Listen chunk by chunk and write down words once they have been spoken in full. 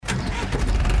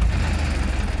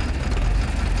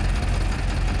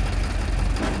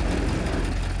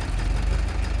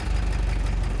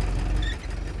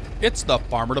It's the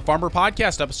Farmer to Farmer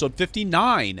podcast, episode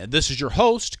 59, and this is your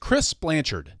host, Chris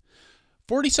Blanchard.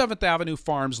 47th Avenue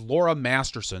Farms' Laura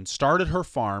Masterson started her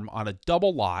farm on a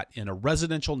double lot in a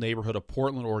residential neighborhood of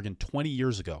Portland, Oregon 20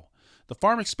 years ago. The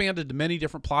farm expanded to many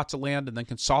different plots of land and then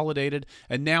consolidated,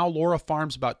 and now Laura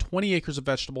farms about 20 acres of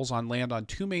vegetables on land on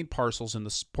two main parcels in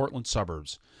the Portland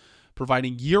suburbs,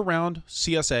 providing year-round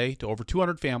CSA to over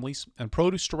 200 families and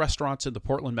produce to restaurants in the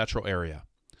Portland metro area.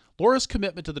 Laura's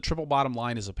commitment to the triple bottom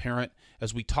line is apparent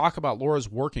as we talk about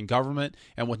Laura's work in government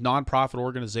and with nonprofit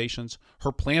organizations,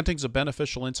 her plantings of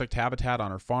beneficial insect habitat on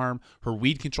her farm, her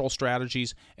weed control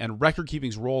strategies, and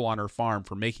record-keeping's role on her farm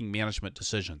for making management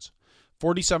decisions.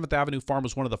 47th Avenue Farm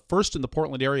was one of the first in the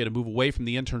Portland area to move away from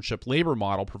the internship labor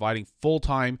model, providing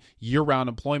full-time, year-round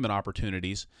employment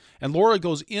opportunities. And Laura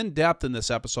goes in depth in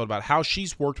this episode about how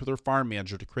she's worked with her farm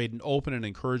manager to create an open and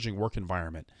encouraging work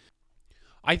environment.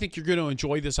 I think you're going to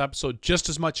enjoy this episode just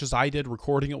as much as I did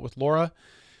recording it with Laura.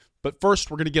 But first,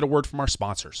 we're going to get a word from our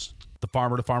sponsors. The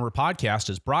Farmer to Farmer podcast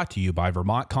is brought to you by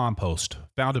Vermont Compost,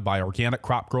 founded by organic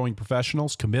crop growing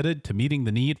professionals committed to meeting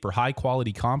the need for high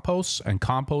quality composts and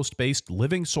compost-based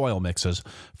living soil mixes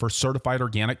for certified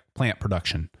organic plant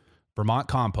production.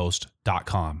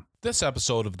 VermontCompost.com. This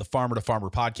episode of the Farmer to Farmer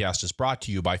podcast is brought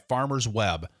to you by Farmers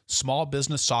Web, small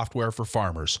business software for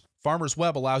farmers. Farmers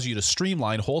Web allows you to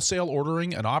streamline wholesale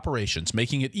ordering and operations,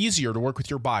 making it easier to work with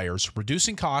your buyers,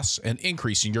 reducing costs, and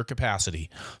increasing your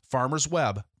capacity.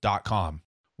 FarmersWeb.com.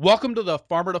 Welcome to the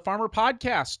Farmer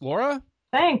podcast, Laura.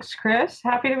 Thanks, Chris.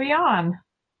 Happy to be on.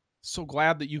 So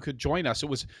glad that you could join us. It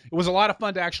was a lot of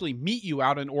fun to actually meet you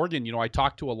out in Oregon. You know, I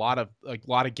talked to a lot of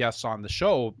guests on the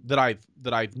show that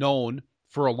I've known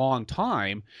for a long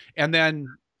time, and then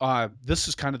this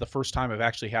is kind of the first time I've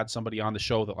actually had somebody on the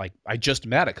show that I just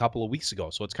met a couple of weeks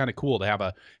ago. So it's kind of cool to have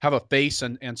a face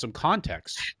and some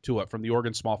context to it from the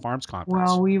Oregon Small Farms Conference.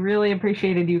 Well, we really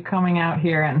appreciated you coming out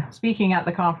here and speaking at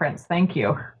the conference. Thank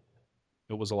you.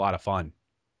 It was a lot of fun.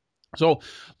 So,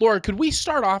 Laura, could we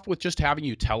start off with just having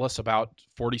you tell us about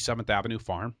 47th Avenue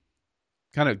Farm?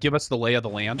 Kind of give us the lay of the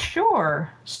land.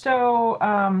 Sure. So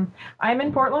I'm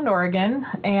in Portland, Oregon,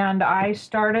 and I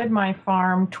started my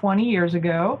farm 20 years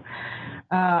ago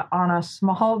on a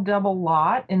small double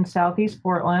lot in Southeast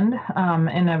Portland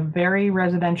in a very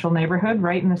residential neighborhood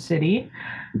right in the city.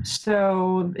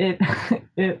 So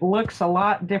it looks a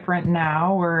lot different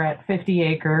now. We're at 50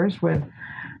 acres with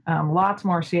lots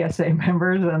more CSA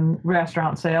members and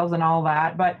restaurant sales and all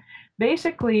that. But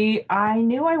basically, I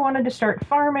knew I wanted to start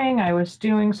farming. I was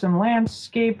doing some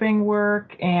landscaping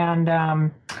work, and,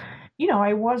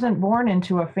 I wasn't born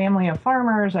into a family of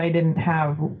farmers. I didn't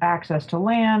have access to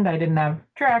land. I didn't have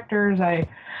tractors. I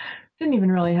didn't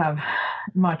even really have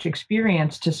much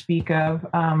experience to speak of.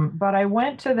 But I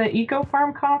went to the Eco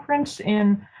Farm Conference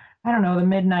in, the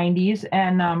mid-90s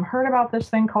and heard about this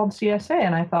thing called CSA.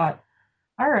 And I thought,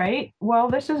 all right, well,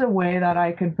 this is a way that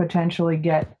I could potentially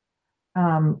get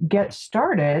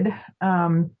started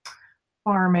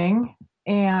farming.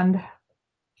 And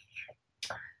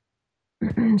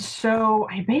so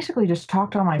I basically just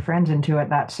talked all my friends into it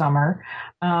that summer.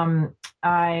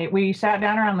 We sat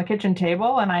down around the kitchen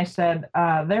table and I said,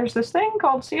 there's this thing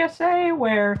called CSA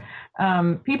where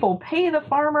people pay the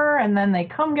farmer and then they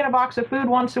come get a box of food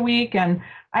once a week. And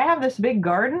I have this big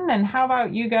garden, and how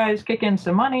about you guys kick in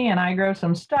some money and I grow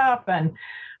some stuff? And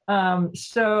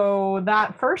so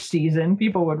that first season,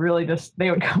 people would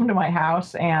they would come to my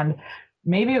house and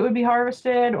maybe it would be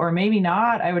harvested or maybe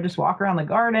not. I would just walk around the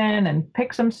garden and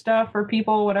pick some stuff for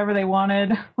people, whatever they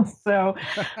wanted. So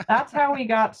that's how we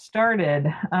got started.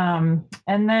 And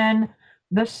then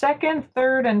the second,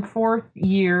 third, and fourth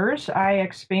years, I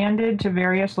expanded to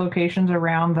various locations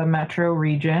around the metro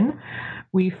region.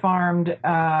 We farmed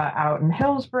out in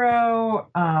Hillsborough,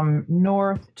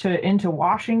 north into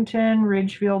Washington,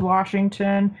 Ridgefield,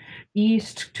 Washington,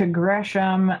 east to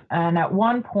Gresham. And at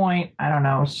one point,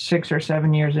 6 or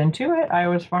 7 years into it, I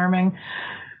was farming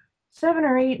 7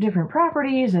 or 8 different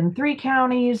properties in 3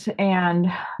 counties.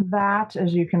 And that,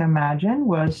 as you can imagine,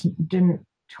 didn't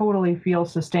totally feel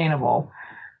sustainable.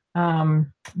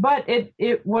 But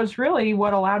it was really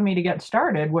what allowed me to get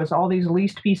started was all these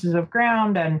leased pieces of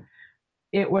ground, and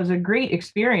it was a great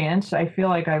experience. I feel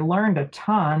like I learned a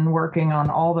ton working on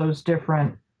all those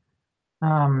different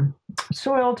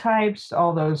soil types,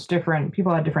 all those different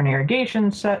people had different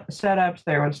irrigation setups.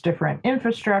 There was different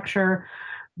infrastructure,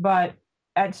 but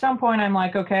at some point I'm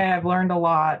like, okay, I've learned a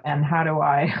lot, and how do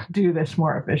I do this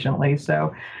more efficiently?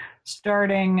 So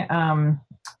starting,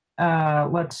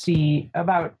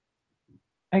 about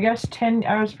I guess 10,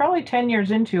 I was probably 10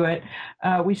 years into it.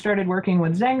 We started working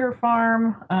with Zenger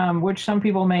Farm, which some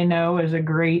people may know is a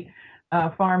great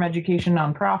farm education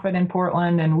nonprofit in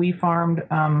Portland. And we farmed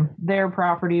their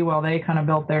property while they kind of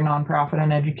built their nonprofit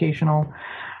and educational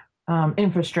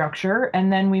infrastructure.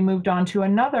 And then we moved on to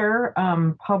another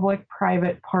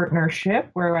public-private partnership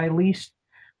where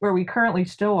we currently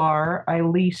still are. I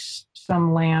lease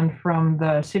some land from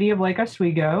the city of Lake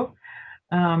Oswego,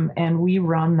 and we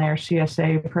run their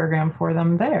CSA program for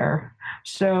them there.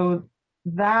 So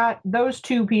those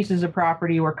two pieces of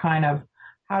property were kind of,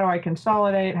 how do I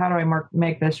consolidate? How do I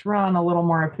make this run a little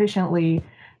more efficiently?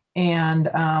 And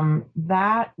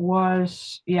that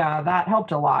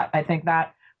helped a lot. I think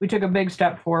that we took a big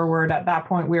step forward. At that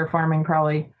point, we were farming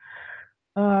probably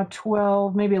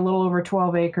 12, maybe a little over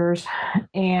 12 acres,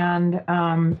 and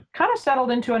kind of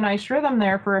settled into a nice rhythm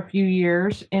there for a few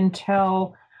years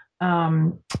until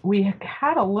we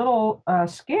had a little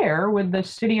scare with the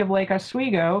city of Lake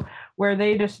Oswego, where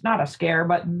they just, not a scare,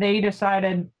 but they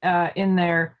decided in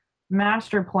their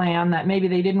master plan that maybe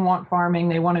they didn't want farming,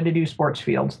 they wanted to do sports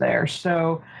fields there.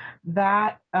 So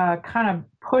that kind of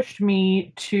pushed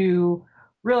me to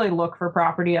really look for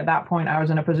property. At that point, I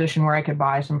was in a position where I could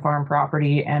buy some farm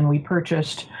property, and we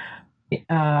purchased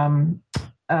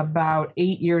about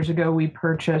 8 years ago, we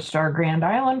purchased our Grand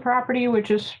Island property, which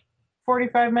is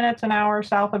 45 minutes an hour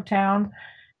south of town.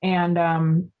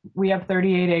 And we have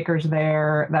 38 acres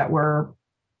there that we're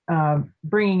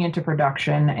bringing into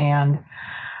production. And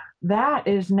that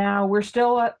is now, we're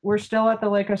still at the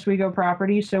Lake Oswego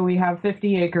property, so we have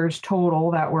 50 acres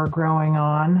total that we're growing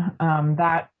on.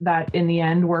 That in the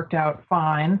end worked out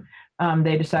fine.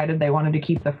 They decided they wanted to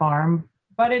keep the farm,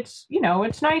 but it's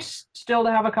nice still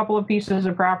to have a couple of pieces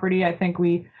of property. I think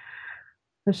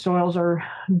the soils are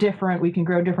different. We can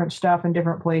grow different stuff in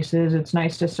different places. It's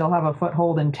nice to still have a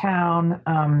foothold in town,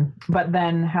 but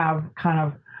then have kind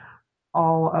of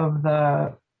all of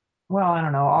the, I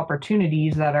don't know,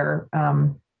 opportunities that are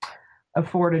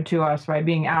afforded to us by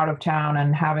being out of town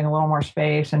and having a little more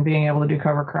space and being able to do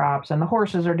cover crops. And the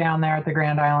horses are down there at the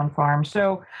Grand Island farm.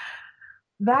 So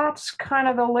that's kind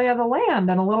of the lay of the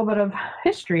land and a little bit of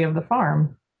history of the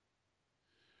farm.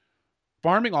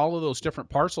 Farming all of those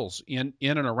different parcels in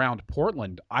and around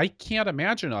Portland, I can't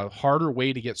imagine a harder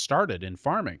way to get started in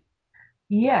farming.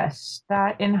 Yes,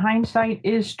 that in hindsight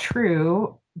is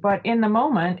true, but in the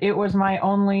moment, it was my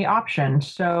only option.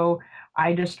 So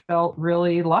I just felt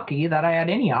really lucky that I had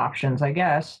any options, I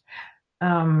guess.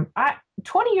 20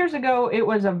 years ago, it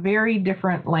was a very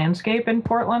different landscape in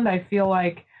Portland. I feel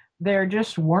like there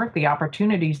just weren't the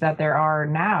opportunities that there are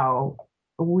now.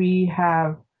 We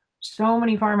have so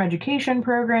many farm education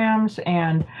programs,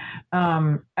 and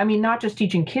I mean, not just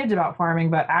teaching kids about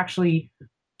farming, but actually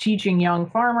teaching young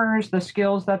farmers the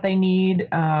skills that they need.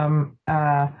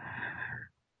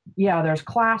 There's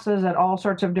classes at all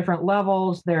sorts of different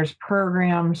levels. There's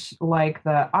programs like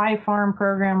the iFarm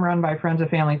program run by Friends of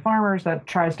Family Farmers that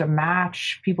tries to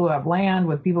match people who have land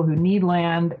with people who need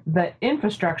land. The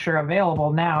infrastructure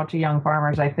available now to young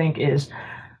farmers, I think,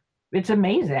 it's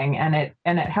amazing, and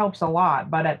it helps a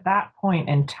lot. But at that point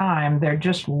in time, there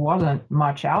just wasn't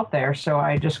much out there, so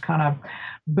I just kind of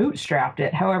bootstrapped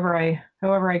it however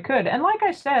I could. And like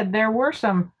I said,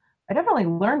 I definitely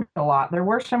learned a lot. There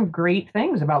were some great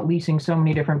things about leasing so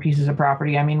many different pieces of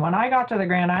property. I mean, when I got to the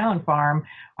Grand Island farm,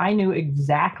 I knew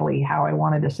exactly how I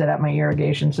wanted to set up my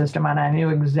irrigation system, and I knew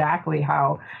exactly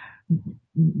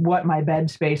what my bed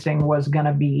spacing was going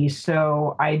to be.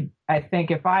 So I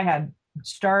think if I had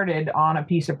started on a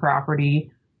piece of property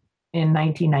in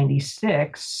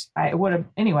 1996, I would have,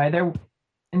 anyway, there,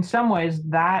 in some ways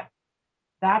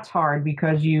that's hard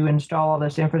because you install all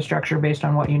this infrastructure based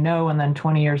on what you know, and then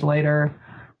 20 years later,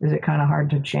 is it kind of hard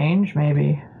to change?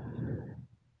 Maybe.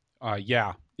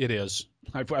 Yeah, it is.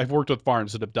 I've worked with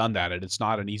farms that have done that, and it's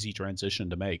not an easy transition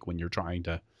to make when you're trying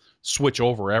to switch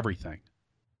over everything.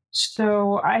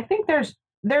 So I think there's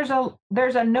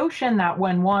a notion that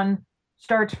when one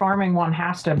starts farming, one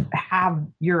has to have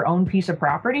your own piece of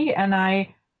property, and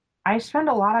I spend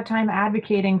a lot of time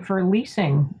advocating for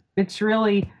leasing. It's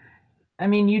really, I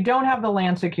mean, you don't have the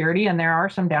land security, and there are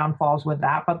some downfalls with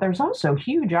that, but there's also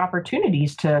huge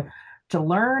opportunities to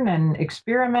learn and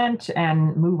experiment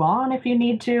and move on if you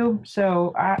need to.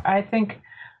 So I think,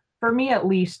 for me at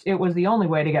least, it was the only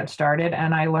way to get started,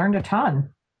 and I learned a ton.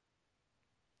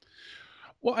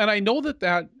 Well, and I know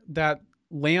that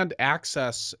land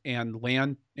access and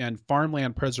land and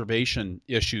farmland preservation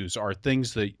issues are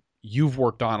things that you've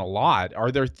worked on a lot.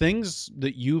 Are there things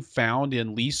that you've found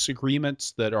in lease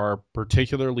agreements that are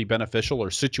particularly beneficial,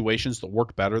 or situations that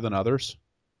work better than others?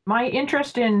 My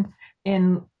interest in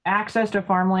in access to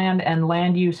farmland and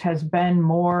land use has been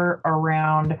more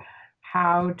around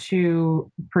how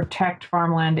to protect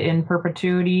farmland in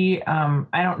perpetuity. I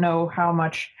don't know how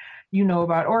much you know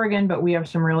about Oregon, but we have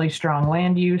some really strong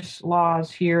land use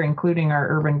laws here, including our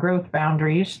urban growth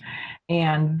boundaries.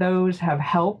 And those have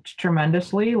helped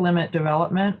tremendously limit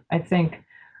development. I think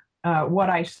what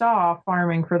I saw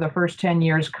farming for the first 10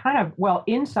 years, kind of, well,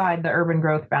 inside the urban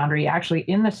growth boundary, actually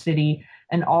in the city,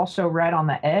 and also right on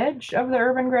the edge of the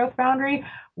urban growth boundary,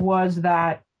 was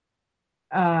that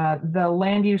the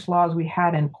land use laws we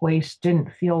had in place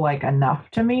didn't feel like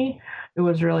enough to me. It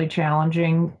was really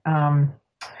challenging.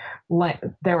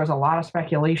 There was a lot of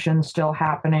speculation still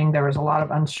happening. There was a lot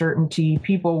of uncertainty.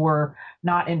 People were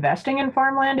not investing in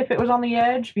farmland if it was on the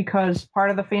edge because part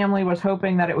of the family was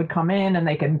hoping that it would come in and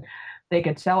they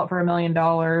could sell it for $1 million,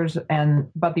 and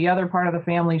but the other part of the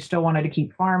family still wanted to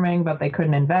keep farming, but they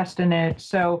couldn't invest in it.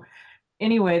 So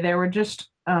anyway, there were just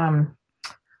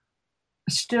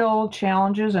still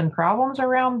challenges and problems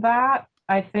around that.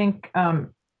 I think,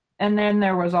 and then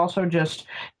there was also just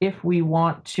if we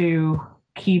want to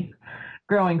keep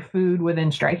growing food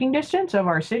within striking distance of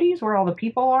our cities where all the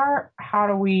people are, how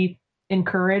do we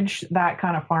encourage that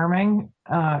kind of farming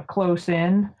close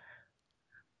in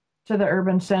to the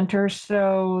urban centers?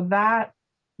 So that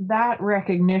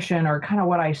recognition, or kind of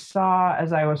what I saw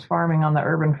as I was farming on the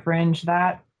urban fringe,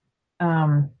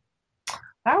 um,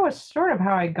 that was sort of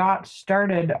how I got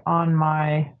started on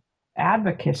my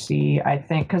advocacy, I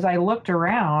think, because I looked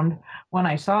around when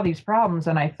I saw these problems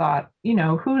and I thought,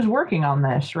 who's working on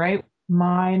this, right?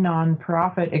 My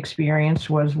nonprofit experience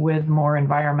was with more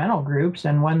environmental groups.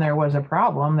 And when there was a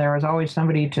problem, there was always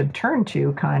somebody to turn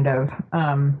to, kind of.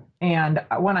 And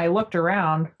when I looked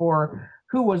around for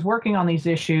who was working on these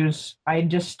issues, I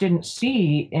just didn't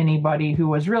see anybody who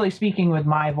was really speaking with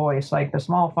my voice, like the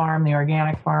small farm, the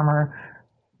organic farmer,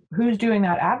 who's doing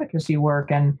that advocacy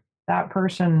work. And that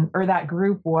person or that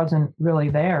group wasn't really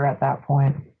there at that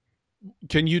point.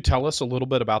 Can you tell us a little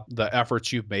bit about the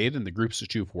efforts you've made and the groups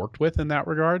that you've worked with in that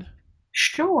regard?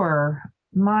 Sure.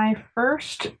 My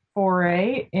first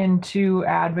foray into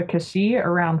advocacy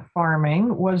around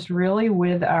farming was really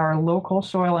with our local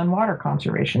soil and water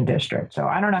conservation district. So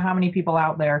I don't know how many people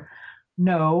out there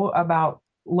know about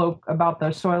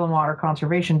the soil and water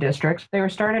conservation districts. They were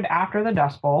started after the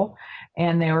Dust Bowl,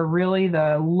 and they were really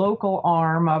the local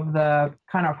arm of the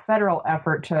kind of federal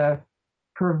effort to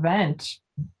prevent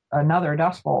another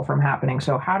Dust Bowl from happening.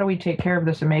 So how do we take care of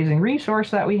this amazing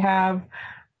resource that we have?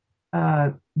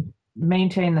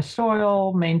 Maintain the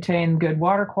soil, maintain good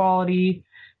water quality,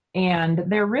 and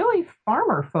they're really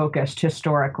farmer focused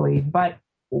historically. But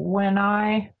when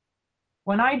I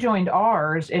joined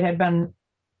ours, it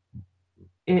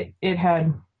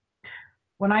had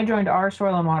when I joined our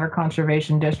soil and water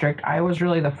conservation district, I was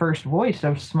really the first voice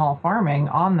of small farming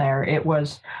on there. It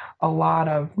was a lot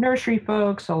of nursery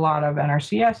folks, a lot of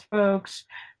NRCS folks,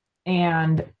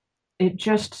 and it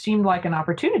just seemed like an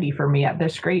opportunity for me at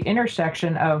this great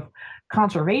intersection of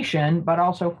conservation, but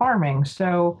also farming.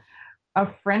 So a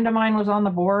friend of mine was on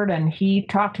the board and he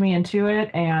talked me into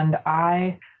it. And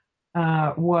I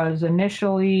was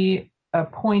initially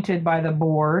appointed by the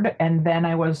board and then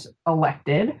I was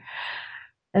elected.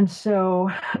 And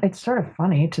so it's sort of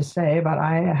funny to say, but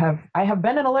I have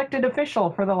been an elected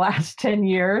official for the last 10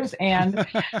 years, and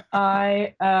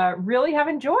I really have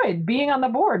enjoyed being on the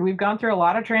board. We've gone through a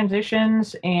lot of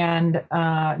transitions and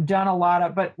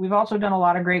but we've also done a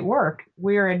lot of great work.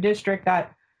 We're a district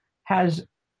that has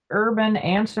urban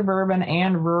and suburban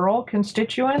and rural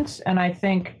constituents, and I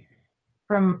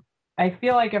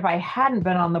feel like if I hadn't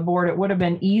been on the board, it would have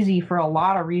been easy for a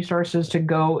lot of resources to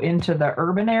go into the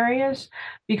urban areas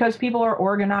because people are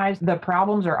organized, the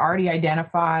problems are already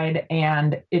identified,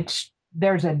 and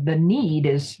the need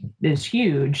is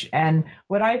huge. And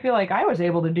what I feel like I was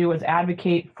able to do was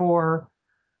advocate for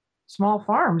small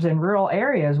farms in rural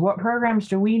areas. What programs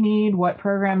do we need? What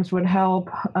programs would help?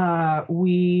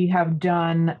 We have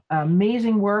done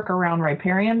amazing work around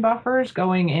riparian buffers,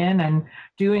 going in and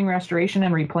doing restoration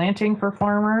and replanting for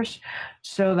farmers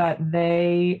so that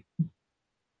they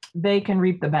can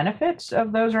reap the benefits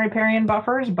of those riparian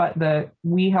buffers, but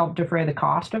we help defray the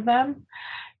cost of them.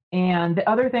 And the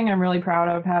other thing I'm really proud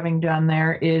of having done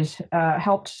there is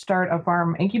helped start a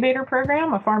farm incubator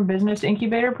program, a farm business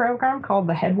incubator program called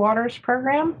the Headwaters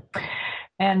Program.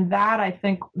 And that, I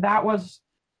think,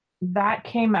 that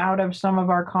came out of some of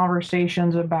our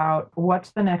conversations about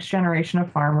what's the next generation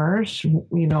of farmers,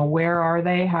 where are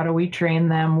they? How do we train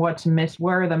them?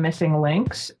 Where are the missing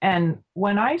links? And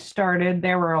when I started,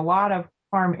 there were a lot of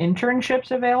farm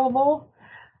internships available.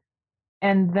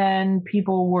 And then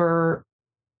people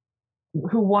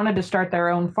who wanted to start their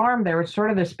own farm, there was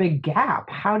sort of this big gap.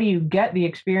 How do you get the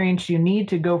experience you need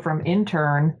to go from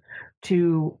intern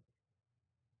to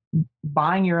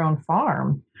buying your own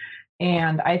farm?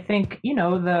 And I think,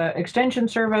 the extension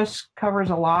service covers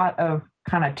a lot of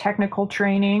kind of technical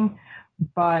training,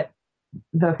 but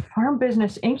the farm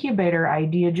business incubator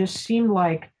idea just seemed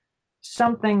like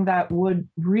something that would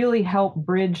really help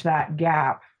bridge that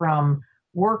gap from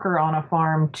worker on a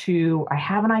farm to I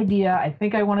have an idea, I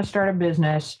think I want to start a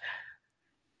business,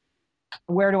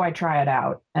 where do I try it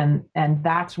out? And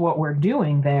that's what we're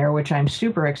doing there, which I'm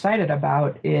super excited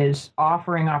about, is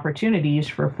offering opportunities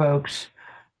for folks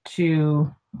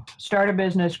to start a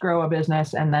business, grow a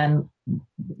business, and then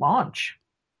launch.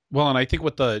 Well, and I think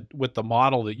with the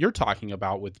model that you're talking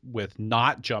about, with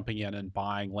not jumping in and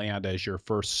buying land as your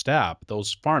first step,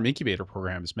 those farm incubator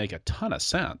programs make a ton of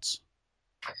sense.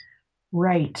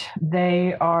 Right. When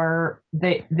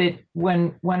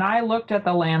I looked at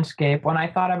the landscape, when I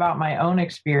thought about my own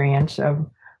experience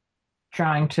of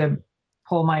trying to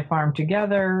pull my farm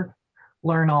together,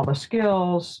 learn all the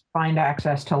skills, find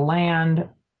access to land,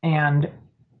 and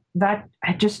that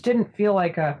I just didn't feel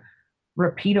like a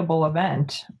repeatable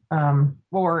event.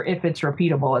 Or if it's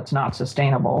repeatable, it's not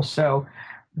sustainable. So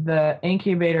the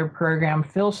incubator program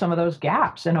fills some of those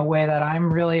gaps in a way that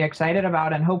I'm really excited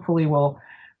about, and hopefully will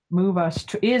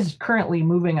is currently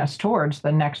moving us towards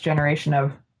the next generation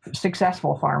of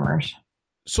successful farmers.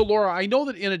 So, Laura, I know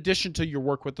that in addition to your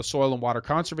work with the Soil and Water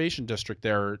Conservation District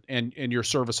there and your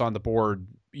service on the board,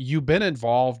 you've been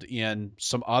involved in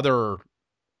some other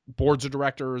boards of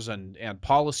directors and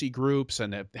policy groups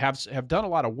and have done a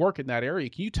lot of work in that area.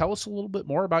 Can you tell us a little bit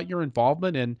more about your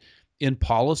involvement in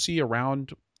policy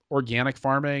around organic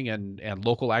farming and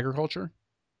local agriculture?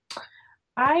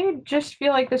 I just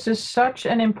feel like this is such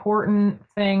an important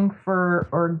thing for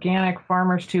organic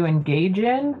farmers to engage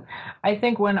in. I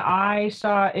think when I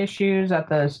saw issues at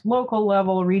the local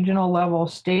level, regional level,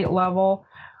 state level,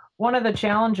 one of the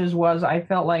challenges was I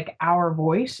felt like our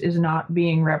voice is not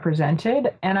being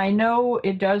represented. And I know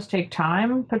it does take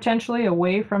time potentially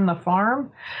away from the farm,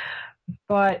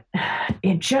 but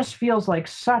it just feels like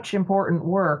such important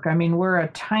work. I mean, we're a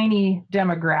tiny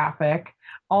demographic.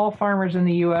 All farmers in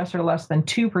the US are less than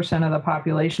 2% of the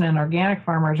population, and organic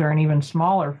farmers are an even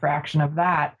smaller fraction of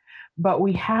that. But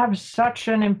we have such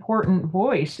an important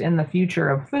voice in the future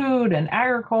of food and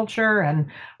agriculture, and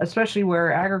especially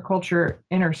where agriculture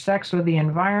intersects with the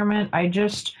environment. I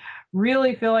just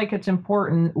really feel like it's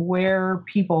important where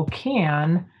people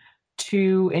can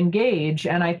to engage.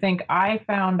 And I think I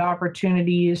found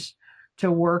opportunities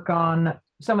to work on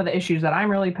some of the issues that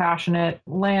I'm really passionate,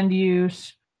 land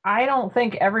use. I don't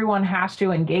think everyone has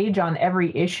to engage on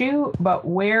every issue, but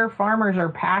where farmers are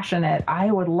passionate, I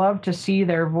would love to see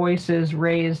their voices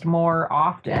raised more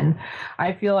often.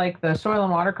 I feel like the Soil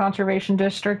and Water Conservation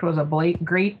District was a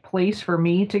great place for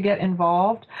me to get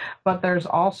involved, but there's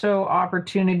also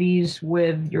opportunities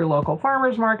with your local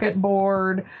farmers market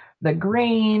board, the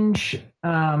Grange,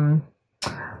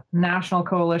 National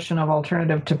Coalition of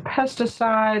Alternative to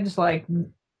Pesticides, like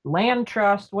land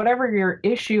trust, whatever your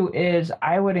issue is,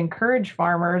 I would encourage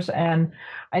farmers. And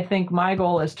I think my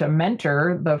goal is to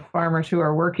mentor the farmers who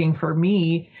are working for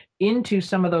me into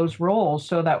some of those roles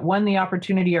so that when the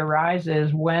opportunity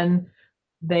arises, when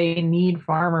they need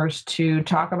farmers to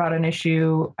talk about an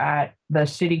issue at the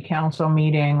city council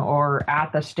meeting or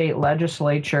at the state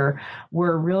legislature,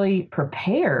 we're really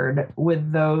prepared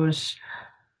with those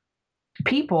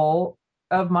people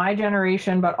of my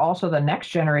generation, but also the next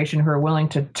generation who are willing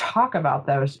to talk about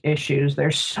those issues.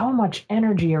 There's so much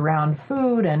energy around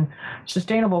food and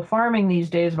sustainable farming these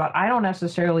days, but I don't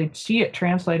necessarily see it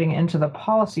translating into the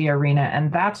policy arena. And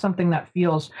that's something that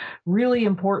feels really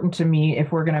important to me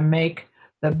if we're going to make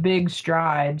the big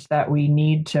strides that we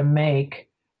need to make.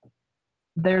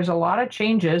 There's a lot of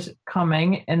changes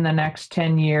coming in the next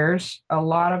 10 years. A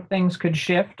lot of things could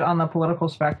shift on the political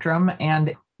spectrum,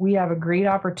 and we have a great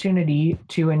opportunity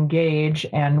to engage,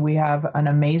 and we have an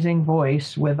amazing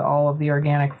voice with all of the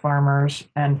organic farmers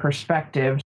and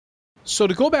perspectives. So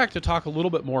to go back to talk a little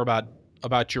bit more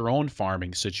about your own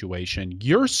farming situation,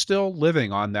 you're still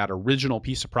living on that original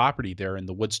piece of property there in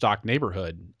the Woodstock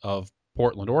neighborhood of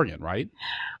Portland, Oregon, right?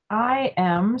 I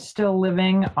am still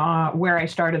living where I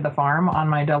started the farm on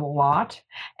my double lot,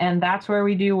 and that's where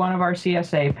we do one of our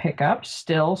CSA pickups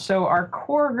still. So our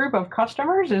core group of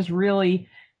customers is really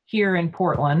here in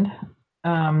Portland.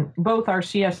 Both our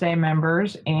CSA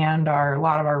members and a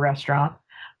lot of our restaurant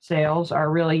sales are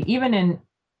really, even in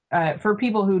for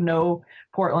people who know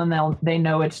Portland, they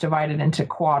know it's divided into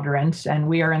quadrants, and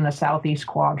we are in the southeast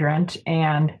quadrant.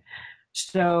 And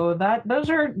so those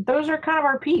are kind of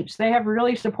our peeps. They have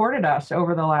really supported us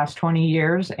over the last 20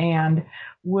 years, and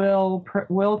will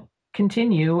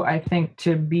continue, I think,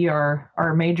 to be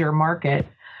our major market.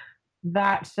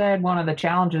 That said, one of the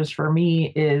challenges for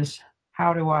me is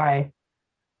how do I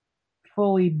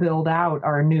fully build out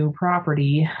our new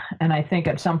property? And I think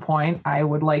at some point I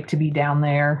would like to be down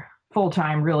there full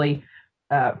time, really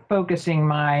focusing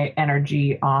my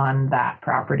energy on that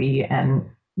property and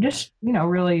just,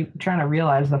 really trying to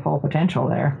realize the full potential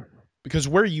there. Because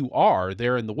where you are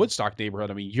there in the Woodstock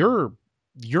neighborhood, I mean,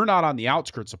 you're not on the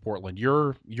outskirts of Portland.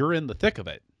 You're in the thick of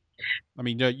it. I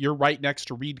mean, you're right next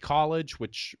to Reed College,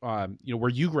 which, where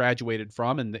you graduated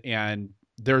from, and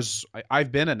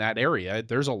I've been in that area.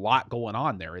 There's a lot going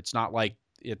on there. It's not like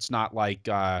you're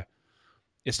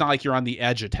on the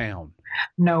edge of town.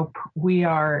 Nope. We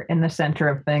are in the center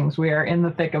of things. We are in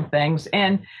the thick of things.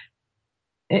 And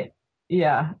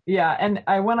yeah. And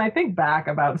when I think back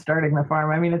about starting the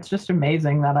farm, I mean, it's just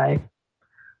amazing that I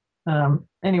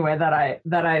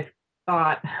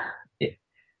thought,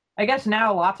 I guess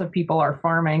now lots of people are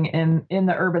farming in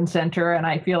the urban center, and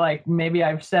I feel like maybe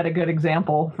I've set a good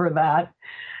example for that.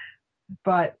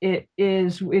 But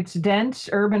it's dense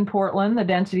urban Portland. The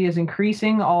density is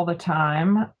increasing all the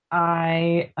time.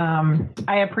 I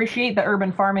appreciate the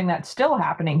urban farming that's still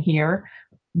happening here,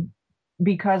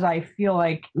 because I feel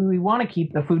like we want to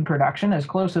keep the food production as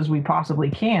close as we possibly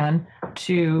can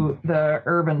to the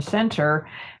urban center.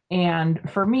 And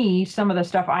for me, some of the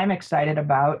stuff I'm excited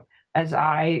about as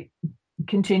I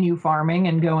continue farming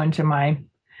and go into my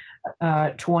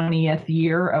 20th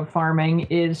year of farming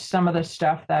is some of the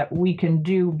stuff that we can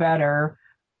do better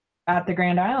at the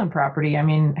Grand Island property. I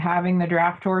mean, having the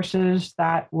draft horses,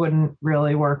 that wouldn't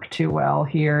really work too well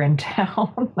here in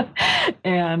town.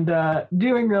 And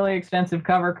doing really extensive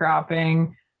cover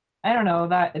cropping, I don't know,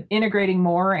 that integrating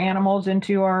more animals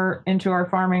into our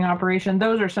farming operation,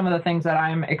 those are some of the things that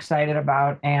I'm excited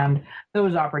about. And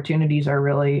those opportunities are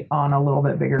really on a little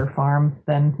bit bigger farm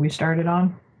than we started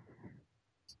on.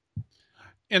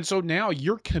 And so now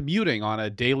you're commuting on a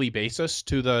daily basis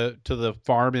to the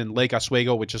farm in Lake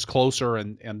Oswego, which is closer,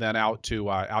 and then out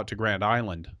to Grand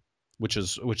Island, which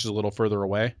is a little further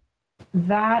away.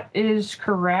 That is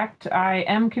correct. I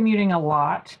am commuting a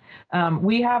lot.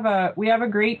 We have a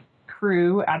great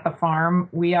crew at the farm.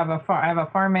 I have a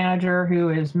farm manager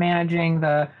who is managing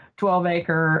the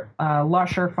 12-acre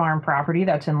Lusher farm property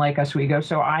that's in Lake Oswego.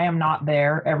 So I am not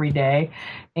there every day,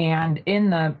 and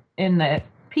in the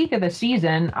peak of the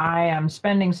season, I am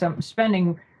spending some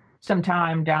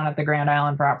time down at the Grand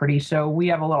Island property. So we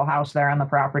have a little house there on the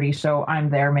property. So I'm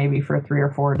there maybe for 3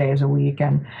 or 4 days a week,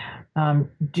 and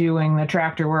doing the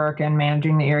tractor work and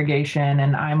managing the irrigation.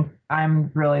 And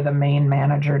I'm really the main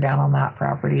manager down on that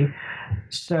property.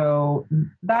 So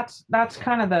that's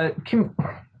kind of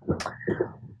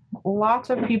lots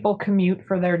of people commute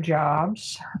for their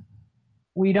jobs.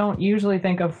 We don't usually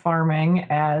think of farming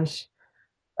as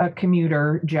a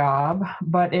commuter job,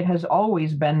 but it has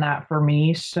always been that for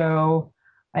me. So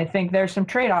I think there's some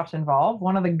trade-offs involved.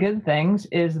 One of the good things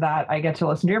is that I get to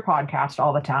listen to your podcast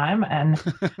all the time, and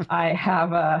I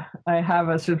have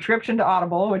a subscription to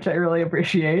Audible, which I really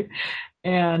appreciate.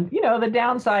 And the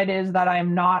downside is that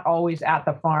I'm not always at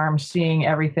the farm seeing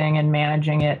everything and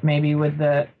managing it, maybe with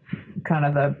the kind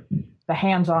of the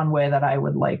hands-on way that I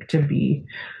would like to be.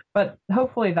 But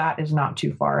hopefully that is not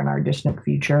too far in our distant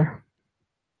future.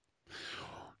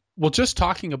 Well, just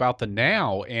talking about the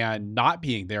now and not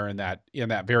being there in that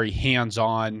very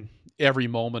hands-on, every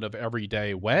moment of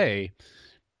everyday way,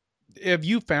 have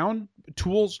you found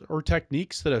tools or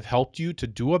techniques that have helped you to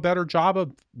do a better job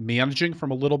of managing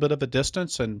from a little bit of a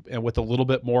distance and with a little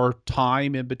bit more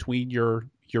time in between your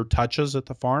touches at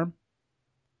the farm?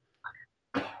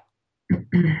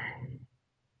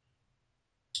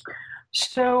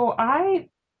 So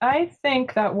I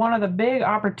think that one of the big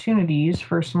opportunities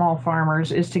for small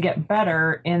farmers is to get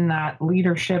better in that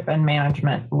leadership and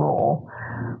management role.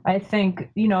 I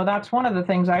think, that's one of the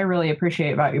things I really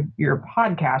appreciate about your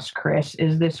podcast, Chris,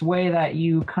 is this way that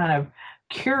you kind of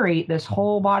curate this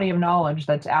whole body of knowledge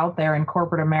that's out there in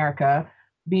corporate America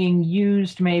being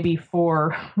used maybe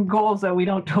for goals that we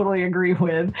don't totally agree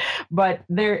with. But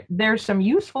there's some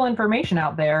useful information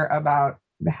out there about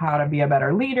how to be a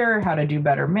better leader, how to do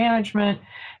better management,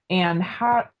 and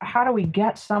how do we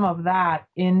get some of that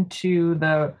into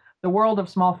the world of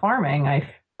small farming.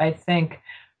 I think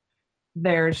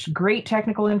there's great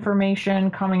technical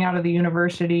information coming out of the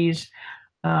universities.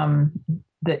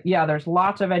 There's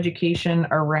lots of education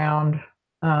around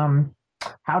um,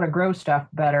 how to grow stuff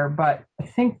better. But I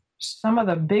think some of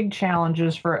the big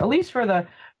challenges for, at least for the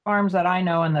farms that I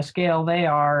know and the scale they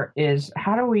are, is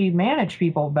how do we manage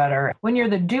people better? When you're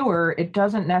the doer, it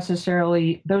doesn't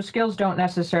necessarily, those skills don't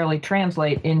necessarily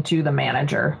translate into the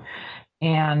manager.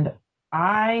 And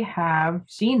I have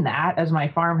seen that as my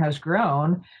farm has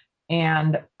grown,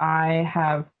 and I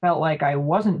have felt like I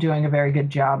wasn't doing a very good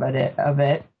job at it of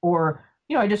it, or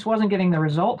I just wasn't getting the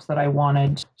results that I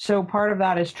wanted. So part of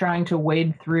that is trying to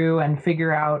wade through and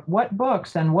figure out what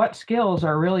books and what skills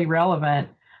are really relevant,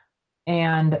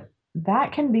 and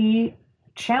that can be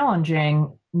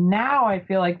challenging. Now I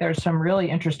feel like there's some really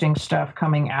interesting stuff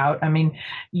coming out. I mean,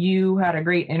 you had a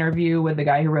great interview with the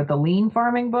guy who wrote the lean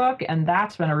farming book, and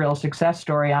that's been a real success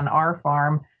story on our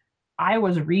farm. I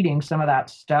was reading some of that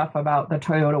stuff about the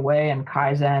Toyota Way and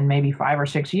Kaizen maybe 5 or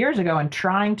 6 years ago, and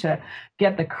trying to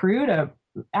get the crew to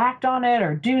act on it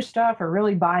or do stuff or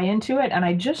really buy into it. And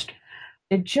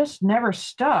it just never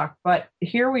stuck. But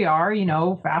here we are,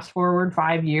 fast forward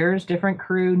 5 years, different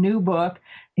crew, new book.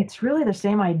 It's really the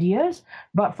same ideas,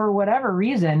 but for whatever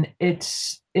reason,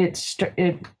 it's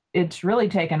really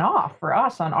taken off for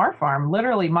us on our farm.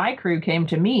 Literally, my crew came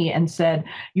to me and said,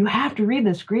 "You have to read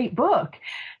this great book."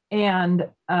 And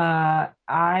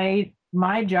my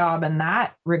job in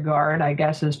that regard, I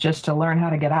guess, is just to learn how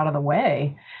to get out of the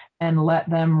way and let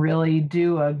them really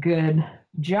do a good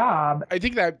job. I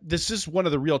think that this is one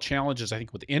of the real challenges, I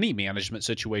think, with any management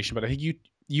situation, but I think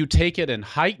you take it and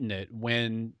heighten it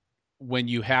when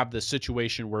you have this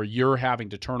situation where you're having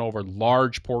to turn over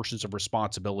large portions of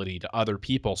responsibility to other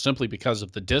people simply because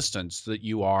of the distance that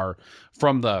you are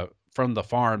from the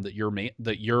farm that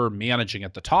you're managing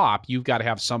at the top. You've got to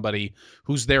have somebody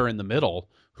who's there in the middle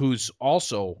who's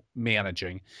also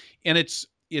managing, and it's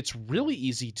really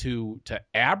easy to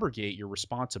abrogate your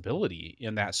responsibility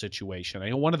in that situation. I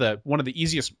know one of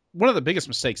the biggest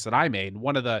mistakes that I made,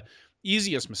 one of the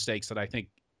easiest mistakes that I think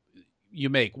you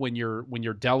make when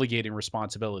you're delegating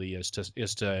responsibility is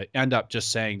to end up just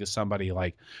saying to somebody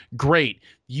like, "Great,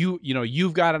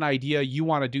 you've got an idea, you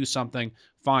want to do something,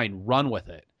 fine, run with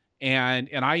it." And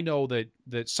I know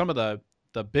that some of the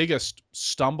biggest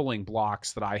stumbling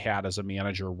blocks that I had as a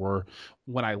manager were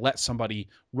when I let somebody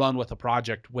run with a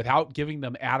project without giving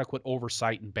them adequate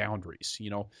oversight and boundaries.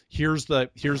 Here's the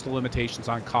limitations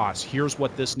on costs. Here's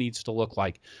what this needs to look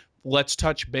like. Let's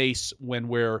touch base when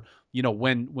we're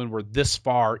this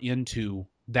far into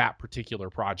that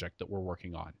particular project that we're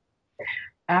working on.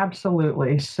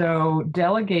 Absolutely. So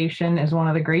delegation is one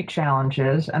of the great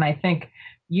challenges. And I think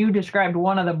you described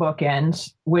one of the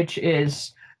bookends, which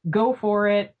is go for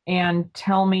it and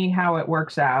tell me how it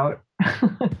works out.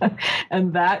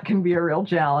 And that can be a real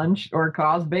challenge or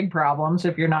cause big problems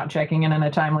if you're not checking in a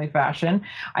timely fashion.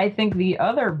 I think the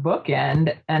other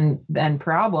bookend and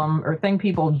problem or thing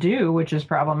people do, which is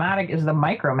problematic, is the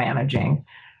micromanaging.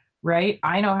 Right?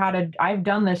 I've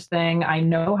done this thing. I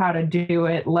know how to do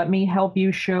it. Let me help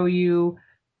you, show you,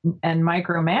 and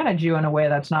micromanage you in a way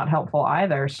that's not helpful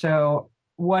either. So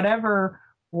whatever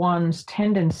one's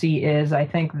tendency is, I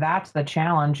think that's the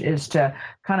challenge, is to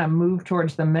kind of move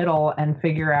towards the middle and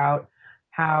figure out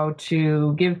how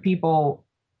to give people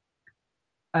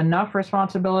enough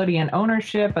responsibility and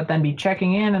ownership, but then be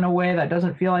checking in a way that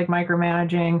doesn't feel like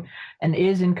micromanaging and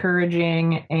is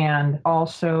encouraging, and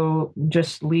also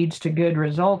just leads to good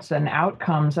results and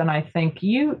outcomes. And I think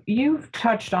you've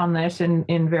touched on this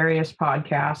in various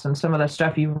podcasts and some of the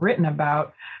stuff you've written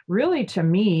about. Really, to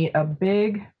me, a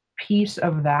big piece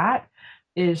of that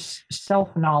is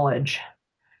self-knowledge.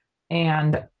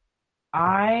 And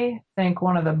I think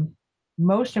one of the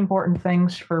most important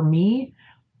things for me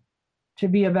to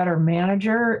be a better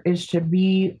manager is to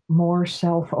be more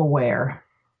self-aware.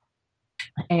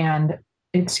 And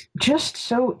it's just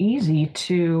so easy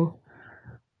to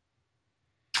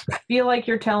feel like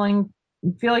you're explaining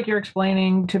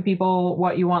to people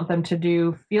what you want them to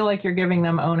do, feel like you're giving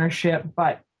them ownership.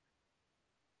 But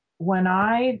when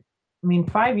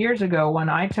 5 years ago, when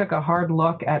I took a hard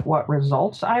look at what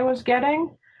results I was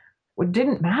getting, it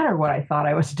didn't matter what I thought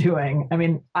I was doing.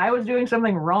 I was doing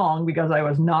something wrong because I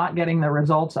was not getting the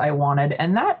results I wanted.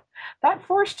 And that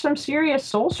forced some serious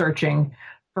soul searching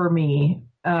for me,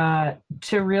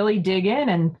 to really dig in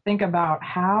and think about,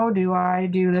 how do I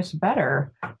do this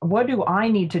better? What do I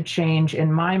need to change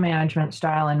in my management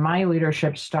style and my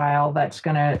leadership style that's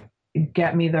going to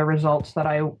get me the results that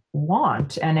I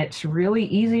want? And it's really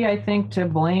easy, I think, to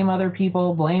blame other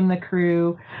people, blame the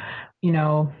crew.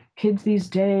 Kids these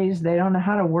days, they don't know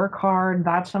how to work hard.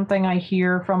 That's something I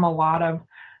hear from a lot of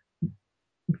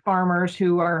farmers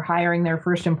who are hiring their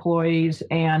first employees.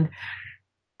 And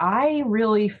I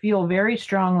really feel very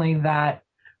strongly that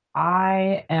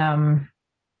I am,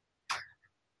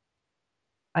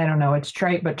 I don't know, it's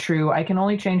trite but true. I can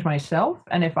only change myself.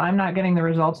 And if I'm not getting the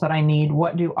results that I need,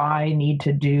 what do I need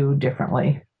to do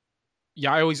differently?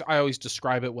 Yeah, I always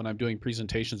describe it when I'm doing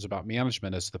presentations about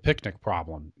management as the picnic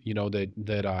problem.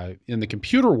 That in the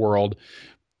computer world,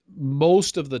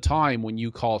 most of the time when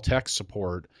you call tech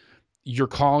support, you're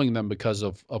calling them because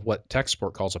of what tech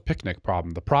support calls a picnic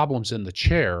problem. The problem's in the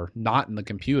chair, not in the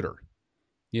computer.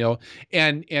 You know,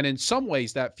 and in some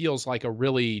ways that feels like a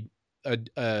really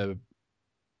a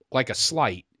like a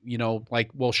slight.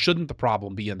 Like, well, shouldn't the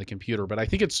problem be in the computer? But I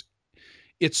think it's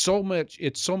so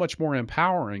much more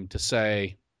empowering to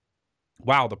say,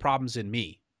 wow, the problem's in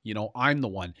me. I'm the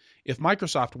one. If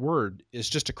Microsoft Word is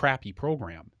just a crappy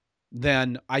program,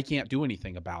 then I can't do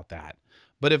anything about that.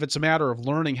 But if it's a matter of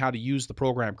learning how to use the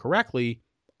program correctly,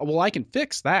 well, I can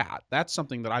fix that. That's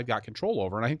something that I've got control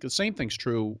over. And I think the same thing's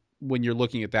true when you're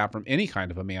looking at that from any kind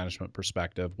of a management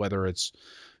perspective, whether it's,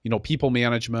 people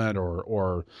management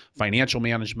or financial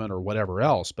management or whatever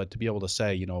else. But to be able to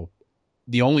say,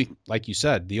 like you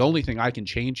said, the only thing I can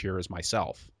change here is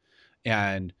myself.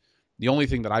 And the only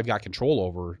thing that I've got control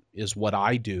over is what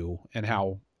I do and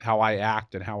how I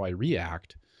act and how I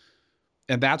react.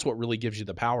 And that's what really gives you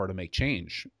the power to make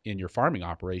change in your farming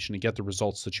operation and get the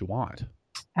results that you want.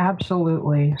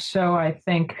 Absolutely. So I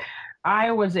think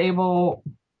I was able,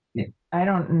 I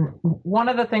don't, one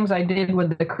of the things I did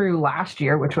with the crew last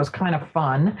year, which was kind of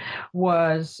fun,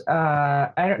 was,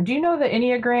 do you know the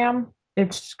Enneagram?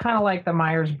 It's kind of like the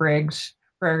Myers-Briggs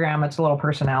program. It's a little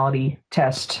personality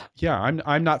test. Yeah,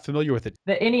 I'm not familiar with it.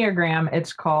 The Enneagram,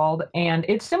 it's called, and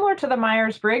it's similar to the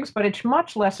Myers-Briggs, but it's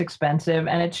much less expensive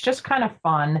and it's just kind of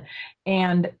fun.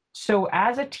 And so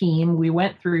as a team, we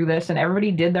went through this and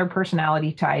everybody did their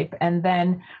personality type. And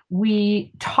then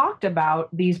we talked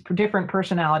about these different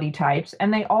personality types,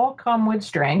 and they all come with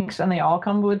strengths and they all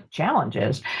come with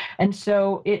challenges. And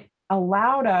so it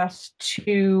allowed us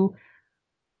to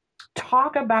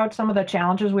talk about some of the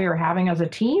challenges we were having as a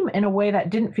team in a way that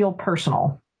didn't feel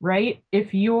personal, right?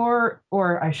 If you're,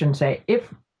 or I shouldn't say,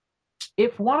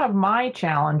 if one of my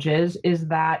challenges is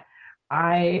that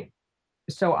I'm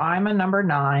a number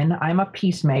 9, I'm a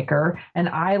peacemaker, and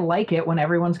I like it when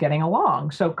everyone's getting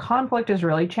along. So conflict is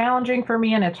really challenging for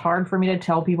me, and it's hard for me to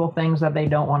tell people things that they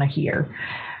don't want to hear.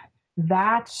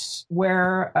 That's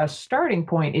where a starting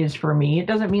point is for me. It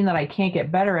doesn't mean that I can't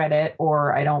get better at it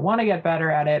or I don't want to get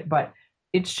better at it, but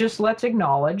it's just, let's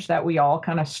acknowledge that we all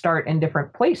kind of start in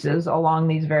different places along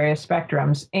these various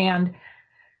spectrums. And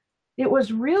it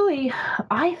was really,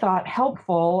 I thought,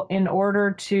 helpful in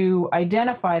order to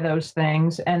identify those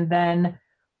things. And then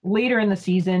later in the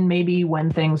season, maybe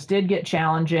when things did get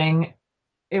challenging,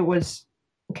 it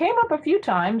came up a few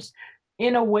times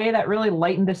in a way that really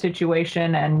lightened the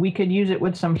situation, and we could use it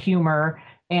with some humor.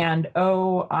 And,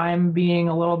 oh, I'm being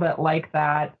a little bit like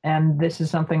that, and this is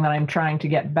something that I'm trying to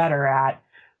get better at,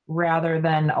 rather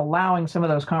than allowing some of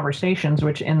those conversations,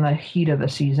 which in the heat of the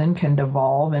season can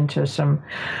devolve into some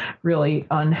really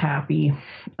unhappy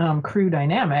crew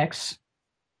dynamics,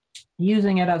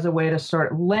 using it as a way to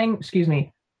sort of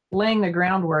laying the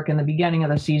groundwork in the beginning of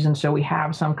the season so we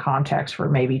have some context for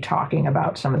maybe talking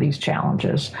about some of these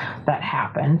challenges that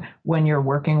happen when you're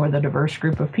working with a diverse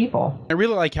group of people. I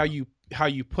really like how you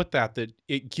put that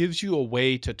it gives you a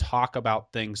way to talk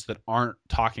about things that aren't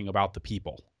talking about the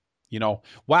people.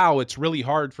 Wow, it's really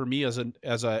hard for me as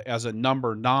a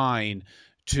number 9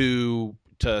 to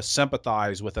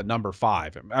sympathize with a number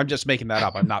 5. I'm just making that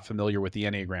up. I'm not familiar with the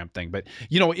Enneagram thing, but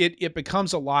it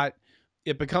becomes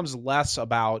it becomes less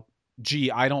about, gee,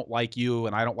 I don't like you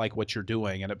and I don't like what you're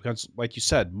doing. And it becomes, like you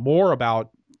said, more about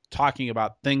talking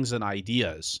about things and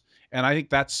ideas. And I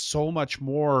think that's so much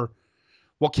more.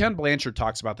 Well, Ken Blanchard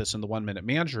talks about this in the 1 Minute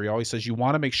Manager. He always says you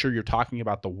want to make sure you're talking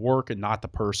about the work and not the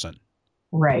person.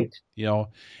 Right.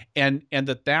 And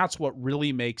that's what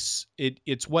really makes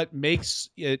it's what makes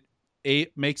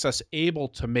makes us able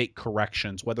to make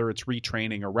corrections, whether it's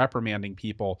retraining or reprimanding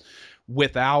people,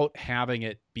 without having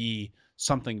it be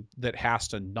something that has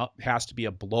to be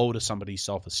a blow to somebody's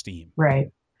self-esteem. Right.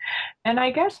 And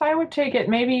I guess I would take it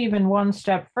maybe even one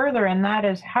step further, and that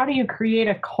is, how do you create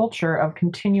a culture of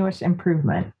continuous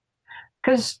improvement?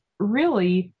 Because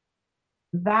really,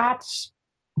 that's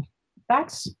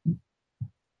that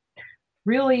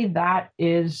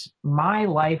is my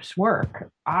life's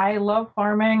work. I love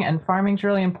farming, and farming's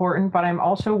really important, but I'm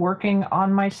also working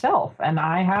on myself, and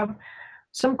I have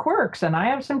some quirks and I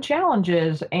have some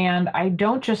challenges, and I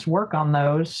don't just work on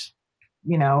those,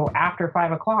 after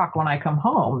 5 o'clock when I come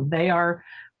home.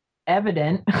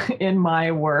 evident in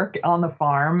my work on the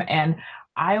farm. And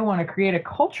I want to create a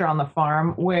culture on the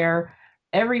farm where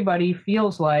everybody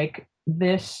feels like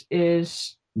this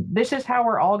is how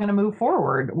we're all going to move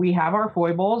forward. We have our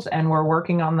foibles and we're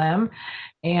working on them.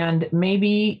 And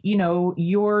maybe,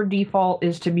 your default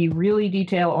is to be really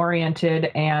detail oriented,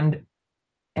 and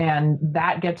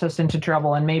that gets us into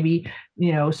trouble. And maybe,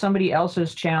 somebody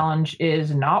else's challenge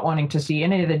is not wanting to see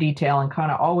any of the detail and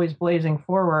kind of always blazing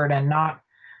forward, and not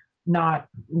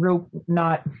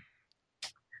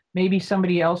maybe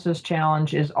somebody else's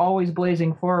challenge is always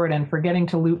blazing forward and forgetting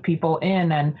to loop people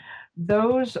in. And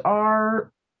those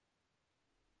are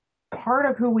part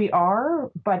of who we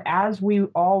are. But as we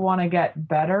all want to get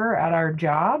better at our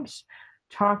jobs,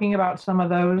 talking about some of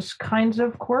those kinds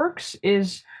of quirks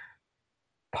is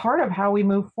part of how we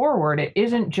move forward. It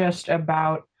isn't just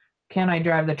about, can I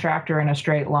drive the tractor in a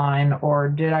straight line, or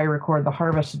did I record the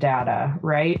harvest data,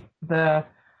 right? The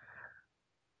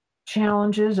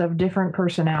challenges of different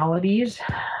personalities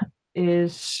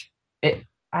is it.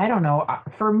 I don't know.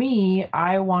 For me,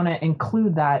 I want to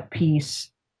include that piece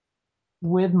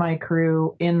with my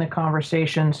crew in the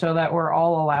conversation so that we're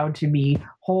all allowed to be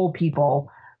whole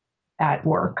people at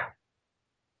work.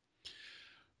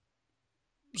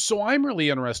 So I'm really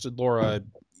interested, Laura,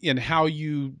 in how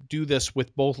you do this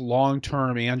with both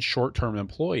long-term and short-term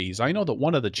employees. I know that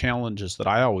one of the challenges that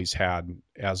I always had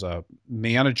as a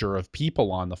manager of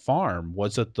people on the farm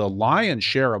was that the lion's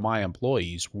share of my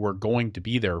employees were going to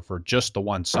be there for just the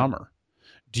one summer.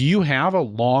 Do you have a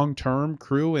long-term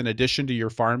crew in addition to your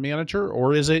farm manager,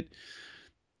 or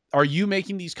are you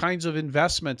making these kinds of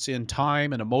investments in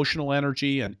time and emotional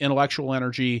energy and intellectual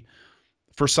energy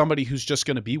for somebody who's just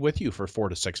going to be with you for 4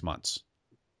 to 6 months?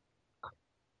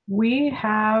 We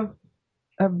have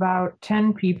about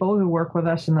 10 people who work with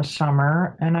us in the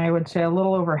summer, and I would say a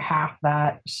little over half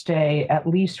that stay at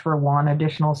least for one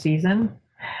additional season.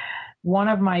 One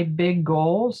of my big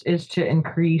goals is to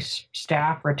increase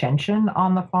staff retention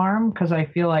on the farm, because I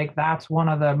feel like that's one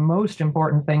of the most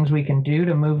important things we can do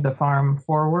to move the farm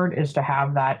forward, is to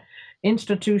have that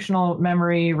institutional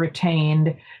memory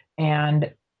retained.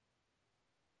 And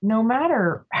no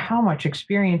matter how much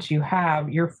experience you have,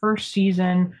 your first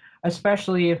season,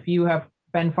 especially if you have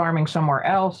been farming somewhere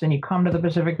else and you come to the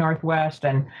Pacific Northwest,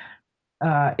 and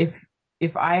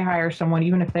if I hire someone,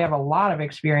 even if they have a lot of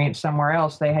experience somewhere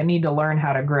else, they need to learn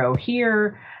how to grow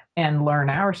here and learn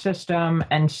our system.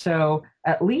 And so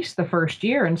at least the first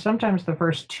year, and sometimes the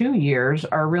first 2 years,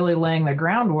 are really laying the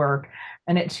groundwork.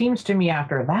 And it seems to me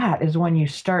after that is when you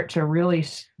start to really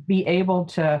be able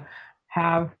to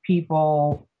have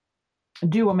people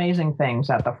do amazing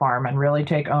things at the farm and really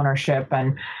take ownership,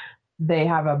 and they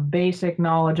have a basic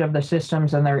knowledge of the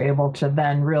systems, and they're able to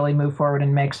then really move forward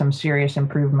and make some serious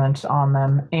improvements on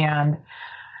them. And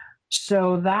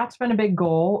so that's been a big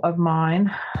goal of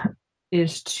mine,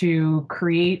 is to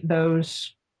create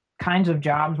those kinds of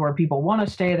jobs where people want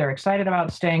to stay, they're excited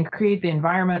about staying, create the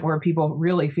environment where people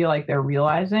really feel like they're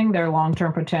realizing their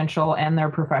long-term potential and their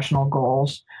professional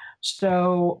goals.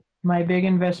 So my big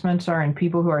investments are in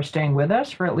people who are staying with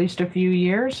us for at least a few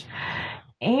years.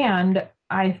 And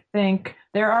I think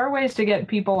there are ways to get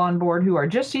people on board who are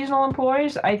just seasonal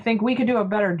employees. I think we could do a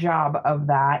better job of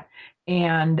that.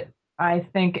 And I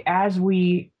think as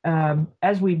we kind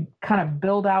of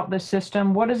build out the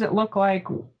system, what does it look like?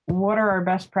 What are our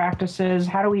best practices?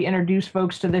 How do we introduce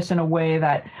folks to this in a way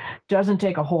that doesn't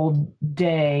take a whole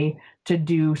day to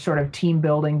do sort of team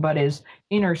building, but is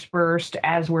interspersed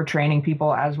as we're training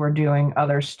people, as we're doing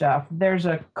other stuff? There's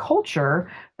a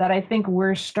culture that I think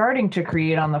we're starting to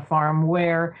create on the farm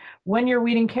where when you're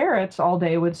weeding carrots all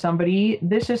day with somebody,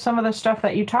 this is some of the stuff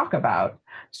that you talk about.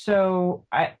 So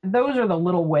those are the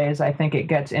little ways I think it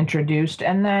gets introduced.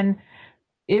 And then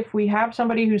if we have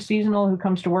somebody who's seasonal who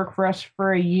comes to work for us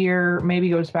for a year, maybe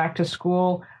goes back to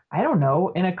school, I don't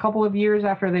know, in a couple of years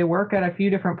after they work at a few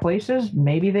different places,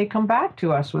 maybe they come back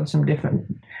to us with some different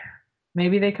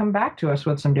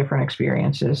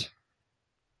experiences.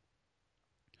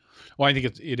 Well, I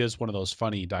think it is one of those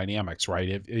funny dynamics,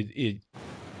 right?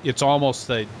 It's almost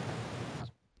that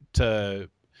to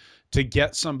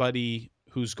get somebody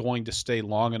who's going to stay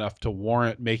long enough to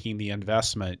warrant making the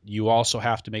investment, you also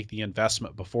have to make the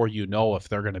investment before you know if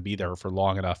they're going to be there for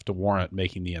long enough to warrant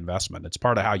making the investment. It's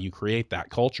part of how you create that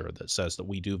culture that says that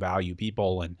we do value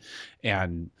people,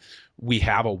 and we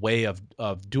have a way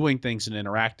of doing things and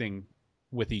interacting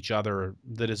with each other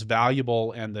that is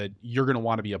valuable and that you're going to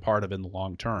want to be a part of in the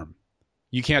long term.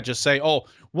 You can't just say, oh,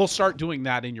 we'll start doing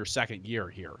that in your second year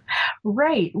here.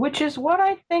 Right, which is what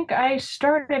I think I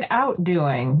started out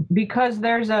doing, because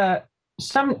there's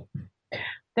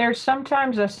There's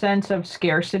sometimes a sense of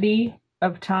scarcity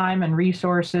of time and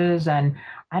resources, and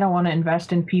I don't want to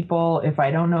invest in people if I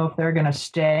don't know if they're going to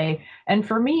stay. And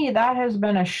for me, that has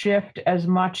been a shift as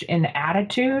much in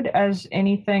attitude as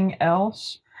anything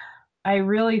else. I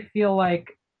really feel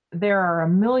like there are a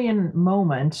million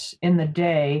moments in the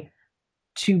day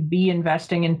to be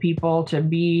investing in people, to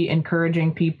be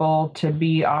encouraging people, to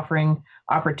be offering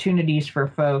opportunities for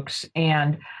folks.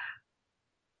 And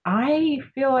I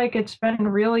feel like it's been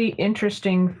really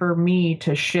interesting for me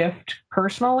to shift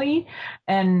personally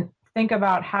and think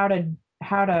about how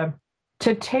to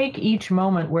take each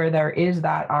moment where there is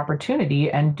that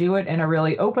opportunity and do it in a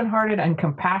really open-hearted and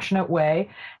compassionate way.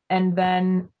 And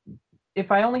then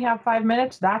if I only have 5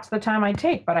 minutes, that's the time I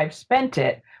take, but I've spent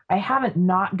it. I haven't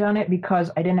not done it because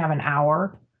I didn't have an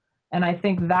hour. And I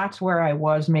think that's where I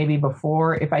was maybe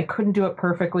before. If I couldn't do it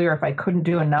perfectly or if I couldn't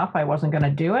do enough, I wasn't going to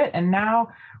do it. And now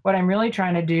what I'm really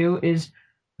trying to do is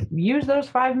use those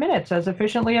 5 minutes as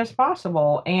efficiently as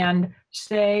possible and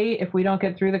say, if we don't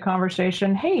get through the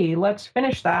conversation, hey, let's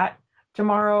finish that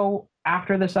tomorrow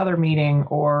after this other meeting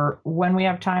or when we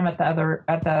have time at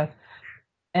the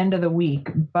end of the week.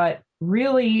 But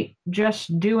really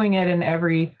just doing it in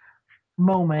every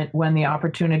moment when the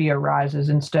opportunity arises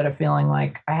instead of feeling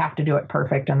like I have to do it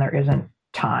perfect and there isn't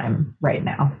time right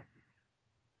now.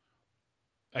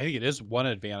 I think it is one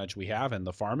advantage we have in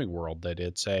the farming world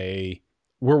that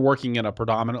we're working in a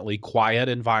predominantly quiet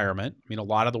environment. I mean, a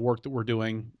lot of the work that we're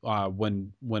doing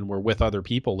when we're with other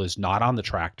people is not on the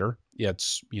tractor. You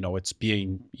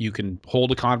can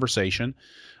hold a conversation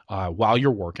while you're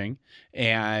working,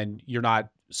 and you're not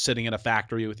sitting in a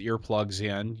factory with earplugs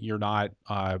in. You're not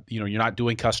you're not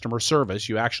doing customer service.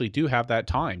 You actually do have that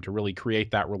time to really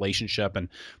create that relationship and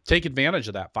take advantage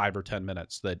of that 5 or 10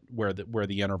 minutes where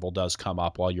the interval does come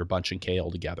up while you're bunching kale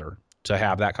together to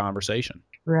have that conversation.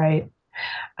 Right.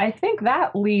 I think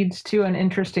that leads to an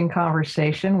interesting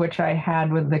conversation, which I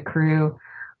had with the crew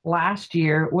last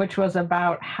year, which was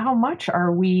about how much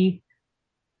are we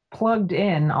plugged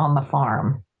in on the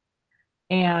farm.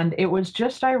 And it was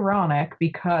just ironic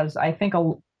because I think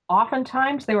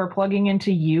oftentimes they were plugging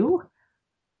into you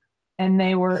and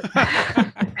they were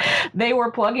they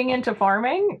were plugging into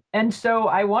farming. And so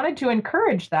I wanted to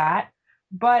encourage that,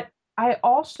 but I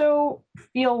also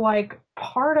feel like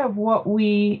part of what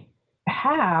we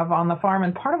have on the farm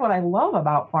and part of what I love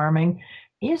about farming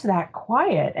is that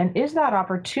quiet and is that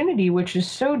opportunity, which is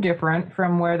so different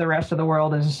from where the rest of the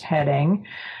world is heading.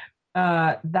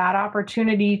 That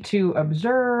opportunity to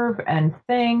observe and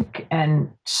think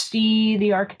and see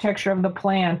the architecture of the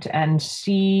plant and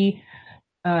see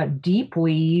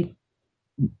deeply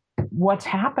what's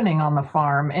happening on the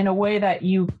farm in a way that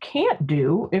you can't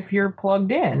do if you're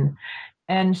plugged in.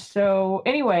 And so,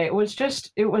 anyway, it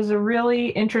was a really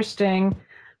interesting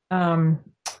um,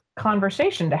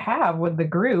 conversation to have with the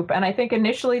group. And I think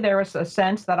initially there was a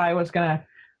sense that I was going to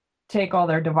take all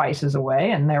their devices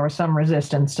away, and there was some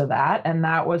resistance to that. And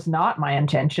that was not my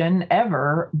intention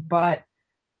ever. But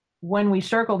when we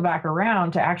circled back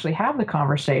around to actually have the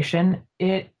conversation,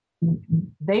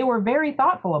 they were very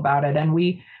thoughtful about it. And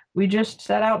we just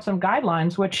set out some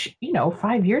guidelines, which,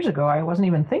 5 years ago, I wasn't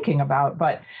even thinking about.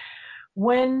 But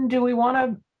when do we want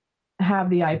to have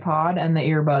the iPod and the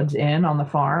earbuds in on the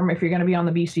farm? If you're going to be on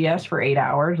the BCS for 8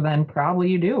 hours, then probably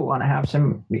you do want to have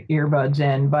some earbuds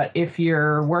in. But if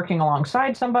you're working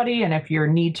alongside somebody and if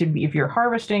you're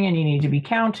harvesting and you need to be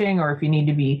counting, or if you need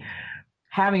to be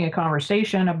having a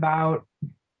conversation about,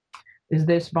 is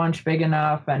this bunch big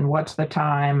enough and what's the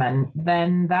time? And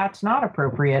then that's not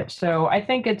appropriate. So I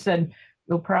think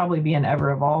it'll probably be an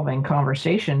ever evolving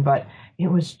conversation, but it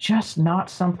was just not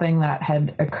something that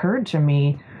had occurred to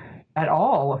me at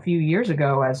all a few years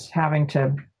ago as having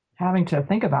to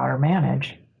think about or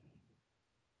manage.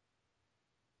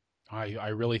 I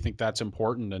really think that's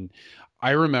important. And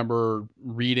I remember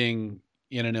reading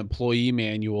in an employee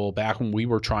manual back when we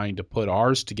were trying to put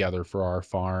ours together for our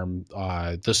farm.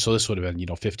 This would have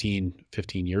been,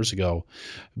 15 years ago,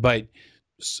 but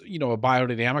a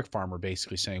biodynamic farmer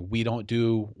basically saying we don't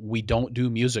do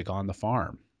music on the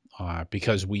farm.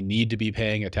 Because we need to be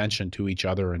paying attention to each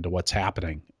other and to what's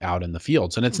happening out in the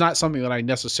fields. And it's not something that I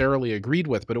necessarily agreed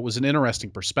with, but it was an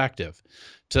interesting perspective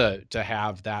to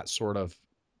have that sort of,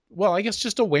 well, I guess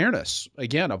just awareness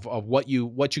again of what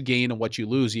you gain and what you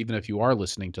lose, even if you are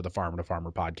listening to the Farmer to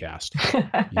Farmer podcast.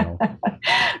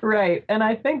 Right. And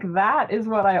I think that is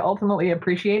what I ultimately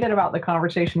appreciated about the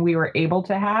conversation we were able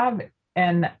to have.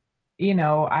 And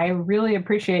I really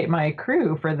appreciate my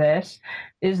crew for this,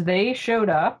 is they showed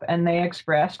up and they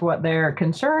expressed what their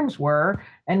concerns were.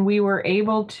 And we were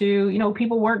able to,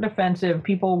 people weren't defensive.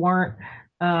 People weren't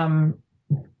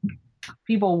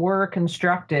people were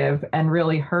constructive and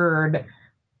really heard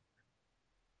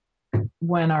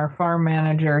when our farm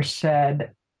manager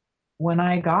said, when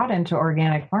I got into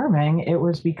organic farming, it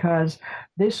was because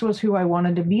this was who I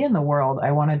wanted to be in the world.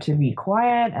 I wanted to be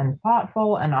quiet and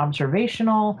thoughtful and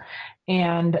observational.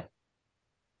 And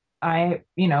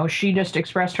she just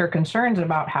expressed her concerns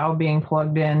about how being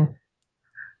plugged in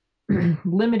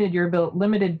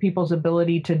limited people's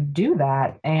ability to do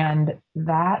that. And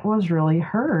that was really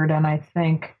heard. And I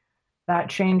think that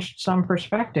changed some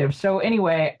perspective. So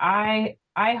anyway, I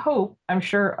hope, I'm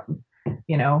sure,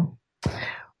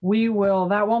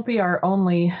 that won't be our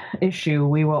only issue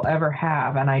we will ever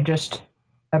have. And I just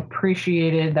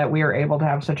appreciated that we were able to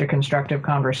have such a constructive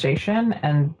conversation.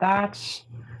 And that's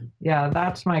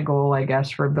my goal, I guess,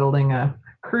 for building a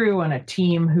crew and a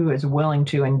team who is willing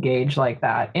to engage like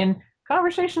that in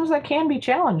conversations that can be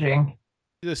challenging.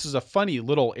 This is a funny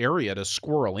little area to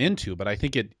squirrel into, but I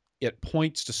think it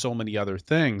points to so many other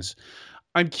things.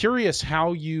 I'm curious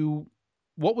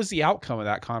what was the outcome of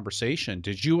that conversation?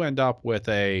 Did you end up with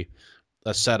a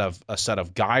set of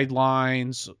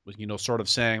guidelines, sort of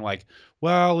saying like,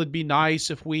 well, it'd be nice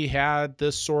if we had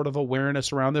this sort of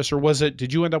awareness around this, or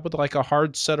did you end up with like a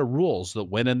hard set of rules that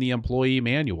went in the employee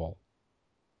manual?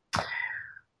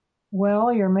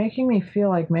 Well, you're making me feel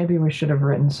like maybe we should have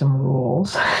written some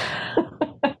rules.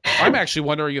 I'm actually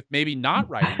wondering if maybe not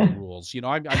writing the rules.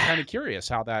 I'm kind of curious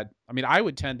how that. I mean, I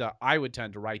would tend to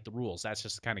write the rules. That's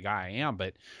just the kind of guy I am.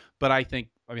 But I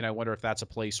wonder if that's a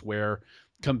place where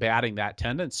combating that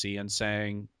tendency and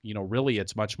saying, really,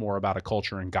 it's much more about a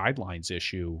culture and guidelines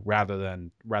issue rather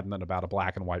than about a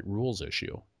black and white rules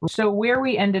issue. So where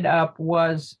we ended up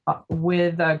was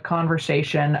with a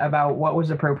conversation about what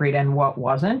was appropriate and what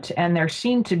wasn't, and there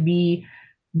seemed to be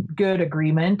good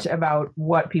agreement about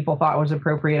what people thought was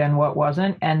appropriate and what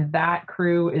wasn't. And that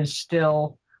crew is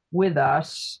still with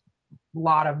us, a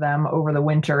lot of them over the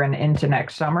winter and into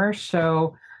next summer.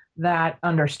 So that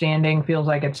understanding feels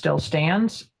like it still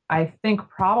stands. I think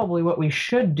probably what we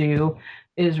should do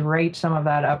is rate some of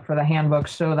that up for the handbook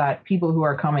so that people who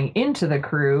are coming into the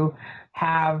crew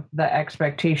have the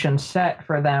expectations set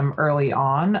for them early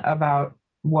on about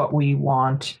what we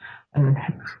want and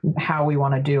how we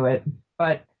want to do it.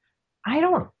 But I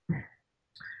don't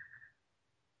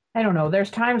know. There's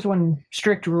times when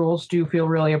strict rules do feel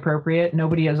really appropriate.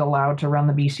 Nobody is allowed to run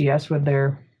the BCS with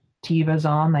their Tevas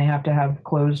on. They have to have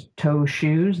closed-toe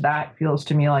shoes. That feels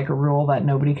to me like a rule that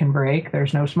nobody can break.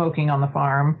 There's no smoking on the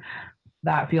farm.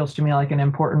 That feels to me like an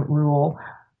important rule.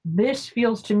 This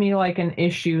feels to me like an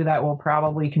issue that will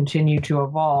probably continue to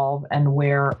evolve, and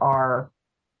where our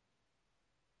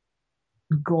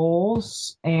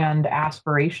goals and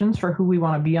aspirations for who we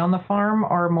want to be on the farm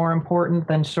are more important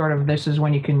than sort of this is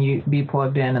when you can be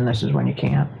plugged in and this is when you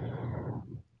can't.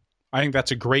 I think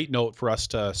that's a great note for us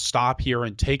to stop here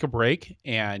and take a break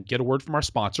and get a word from our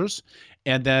sponsors.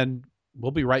 And then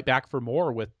we'll be right back for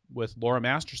more with Laura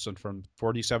Masterson from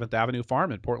 47th Avenue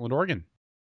Farm in Portland, Oregon.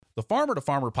 The Farmer to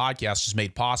Farmer podcast is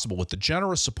made possible with the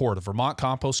generous support of Vermont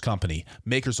Compost Company,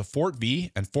 makers of Fort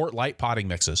V and Fort Light potting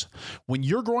mixes. When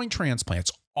you're growing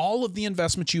transplants, all of the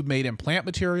investments you've made in plant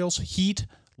materials, heat,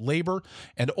 labor,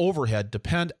 and overhead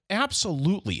depend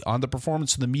absolutely on the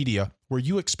performance of the media where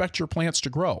you expect your plants to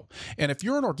grow. And if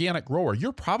you're an organic grower,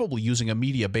 you're probably using a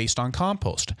media based on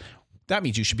compost. That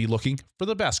means you should be looking for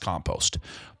the best compost.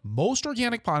 Most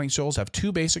organic potting soils have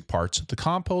two basic parts, the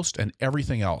compost and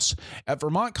everything else. At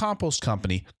Vermont Compost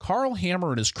Company, Carl Hammer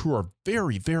and his crew are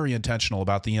very, very intentional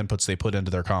about the inputs they put into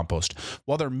their compost.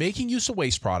 While they're making use of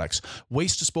waste products,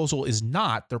 waste disposal is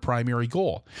not their primary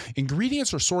goal.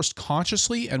 Ingredients are sourced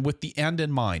consciously and with the end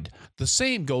in mind. The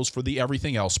same goes for the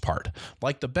everything else part.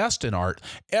 Like the best in art,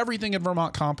 everything in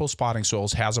Vermont Compost potting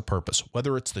soils has a purpose,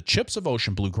 whether it's the chips of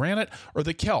ocean blue granite or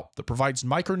the kelp that provides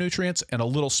micronutrients and a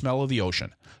little smell of the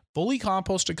ocean. Fully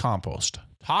composted compost,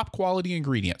 top quality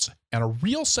ingredients, and a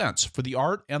real sense for the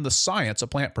art and the science of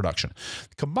plant production,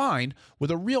 combined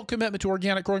with a real commitment to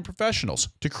organic growing professionals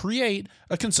to create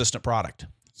a consistent product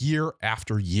year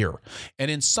after year.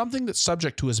 And in something that's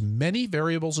subject to as many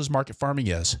variables as market farming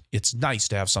is, it's nice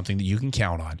to have something that you can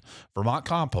count on.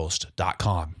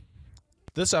 VermontCompost.com.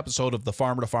 This episode of the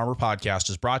Farmer to Farmer podcast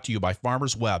is brought to you by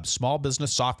Farmers Web, small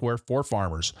business software for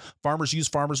farmers. Farmers use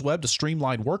Farmers Web to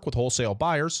streamline work with wholesale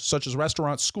buyers, such as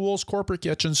restaurants, schools, corporate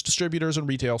kitchens, distributors, and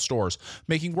retail stores,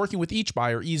 making working with each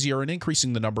buyer easier and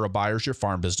increasing the number of buyers your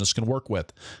farm business can work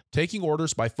with. Taking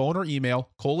orders by phone or email,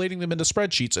 collating them into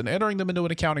spreadsheets, and entering them into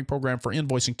an accounting program for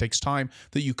invoicing takes time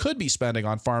that you could be spending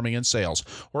on farming and sales,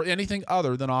 or anything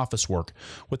other than office work.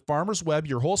 With Farmers Web,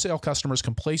 your wholesale customers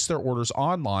can place their orders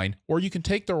online, or you can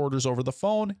can take their orders over the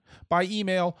phone, by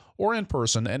email, or in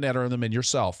person and enter them in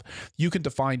yourself. You can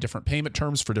define different payment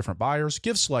terms for different buyers,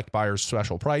 give select buyers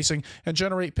special pricing, and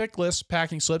generate pick lists,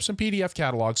 packing slips, and PDF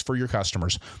catalogs for your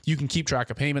customers. You can keep track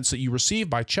of payments that you receive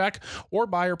by check or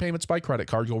buyer payments by credit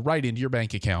card go right into your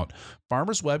bank account.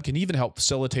 Farmers Web can even help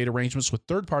facilitate arrangements with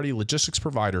third-party logistics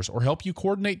providers or help you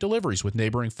coordinate deliveries with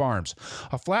neighboring farms.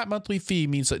 A flat monthly fee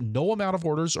means that no amount of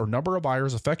orders or number of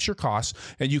buyers affects your costs,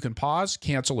 and you can pause,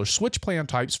 cancel, or switch plan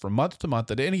types from month to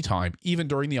month at any time, even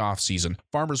during the off-season.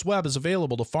 Farmers Web is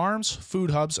available to farms,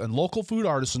 food hubs, and local food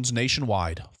artisans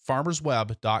nationwide.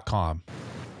 FarmersWeb.com.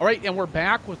 All right, and we're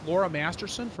back with Laura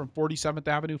Masterson from 47th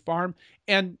Avenue Farm.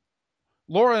 And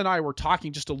Laura and I were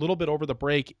talking just a little bit over the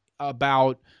break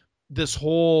about this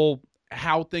whole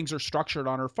how things are structured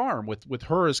on her farm with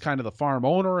her as kind of the farm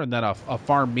owner and then a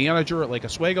farm manager at Lake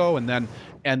Oswego and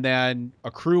then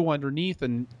a crew underneath.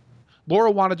 And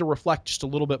Laura wanted to reflect just a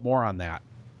little bit more on that.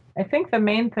 I think the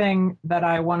main thing that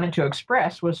I wanted to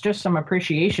express was just some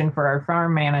appreciation for our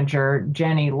farm manager,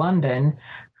 Jenny London,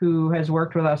 who has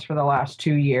worked with us for the last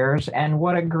 2 years, and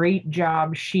what a great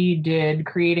job she did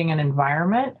creating an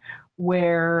environment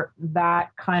where that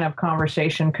kind of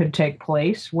conversation could take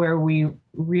place, where we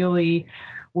really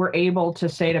were able to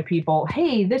say to people,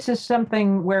 hey, this is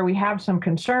something where we have some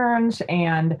concerns,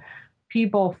 and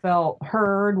people felt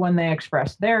heard when they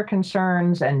expressed their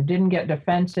concerns and didn't get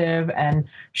defensive. And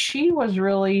she was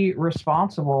really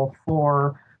responsible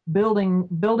for building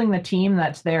the team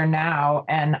that's there now.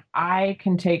 And I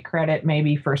can take credit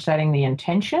maybe for setting the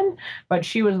intention, but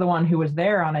she was the one who was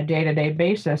there on a day-to-day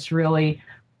basis, really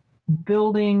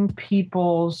building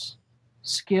people's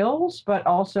skills, but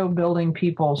also building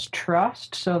people's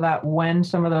trust so that when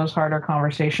some of those harder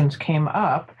conversations came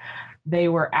up, they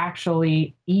were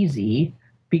actually easy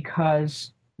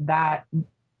because that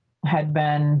had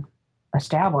been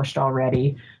established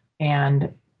already,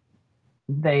 and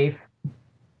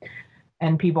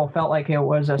people felt like it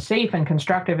was a safe and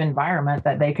constructive environment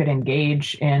that they could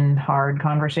engage in hard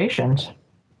conversations.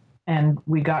 And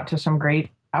we got to some great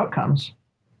outcomes.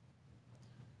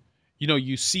 You know,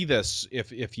 you see this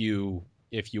if you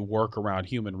work around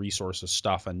human resources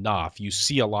stuff enough, you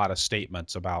see a lot of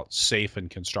statements about safe and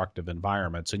constructive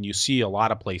environments, and you see a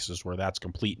lot of places where that's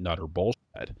complete and utter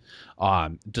bullshit,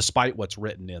 despite what's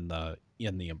written in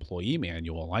the employee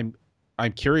manual.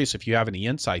 I'm curious if you have any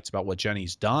insights about what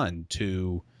Jenny's done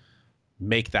to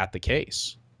make that the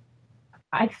case.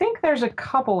 I think there's a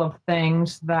couple of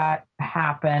things that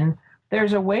happen.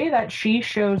 There's a way that she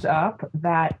shows up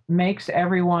that makes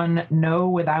everyone know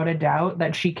without a doubt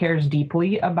that she cares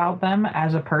deeply about them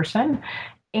as a person.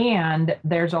 And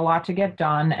there's a lot to get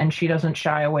done, and she doesn't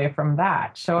shy away from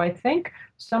that. So I think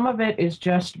some of it is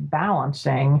just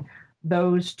balancing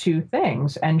those two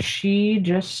things. And she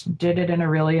just did it in a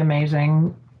really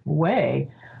amazing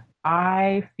way.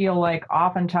 I feel like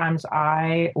oftentimes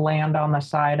I land on the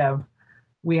side of,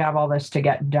 we have all this to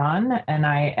get done, and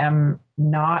I am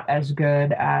not as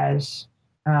good as,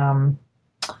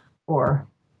 or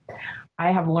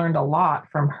I have learned a lot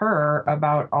from her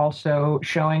about also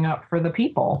showing up for the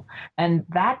people. And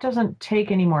that doesn't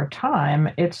take any more time.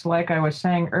 It's like I was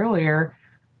saying earlier,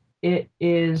 it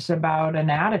is about an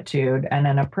attitude and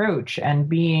an approach and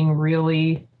being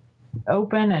really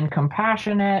open and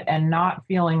compassionate and not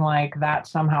feeling like that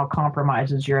somehow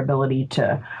compromises your ability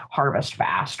to harvest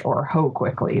fast or hoe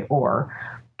quickly or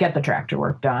get the tractor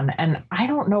work done. And I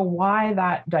don't know why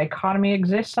that dichotomy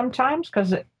exists sometimes,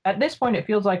 because at this point it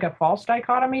feels like a false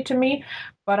dichotomy to me.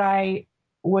 But I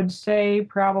would say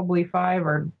probably 5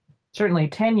 or certainly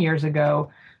 10 years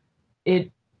ago,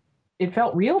 it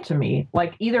felt real to me.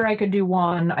 Like either I could do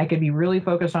one, I could be really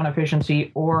focused on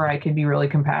efficiency, or I could be really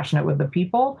compassionate with the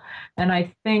people. And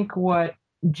I think what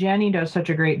Jenny does such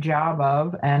a great job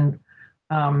of, and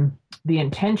the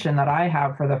intention that I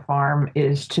have for the farm,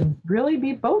 is to really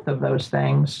be both of those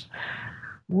things.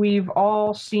 We've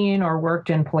all seen or worked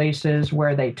in places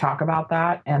where they talk about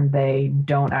that and they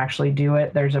don't actually do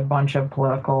it. There's a bunch of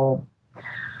political,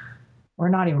 or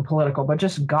not even political, but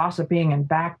just gossiping and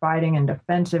backbiting and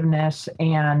defensiveness.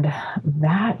 And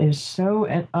that is so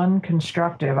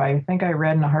unconstructive. I think I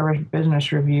read in a Harvard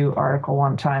Business Review article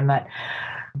one time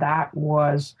that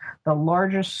was the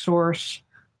largest source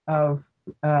of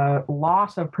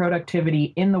loss of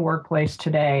productivity in the workplace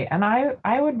today. And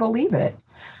I would believe it.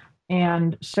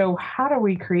 And so how do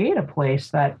we create a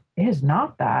place that is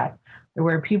not that,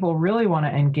 where people really want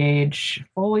to engage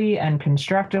fully and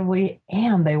constructively,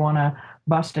 and they want to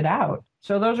bust it out?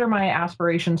 So those are my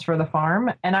aspirations for the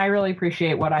farm. And I really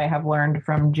appreciate what I have learned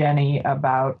from Jenny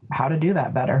about how to do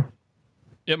that better.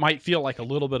 It might feel like a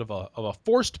little bit of a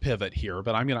forced pivot here,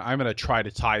 but I'm gonna try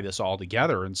to tie this all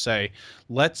together and say,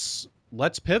 let's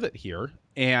pivot here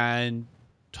and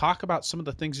talk about some of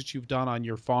the things that you've done on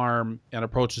your farm and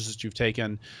approaches that you've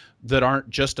taken that aren't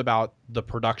just about the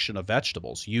production of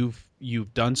vegetables.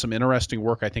 You've done some interesting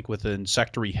work, I think, with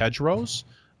insectary hedgerows.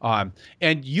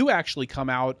 And you actually came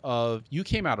out of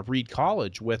Reed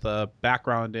College with a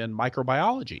background in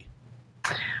microbiology.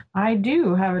 I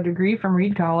do have a degree from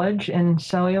Reed College in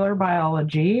cellular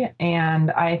biology,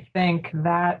 and I think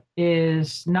that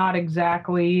is not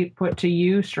exactly put to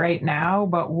use right now,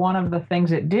 but one of the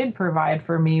things it did provide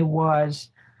for me was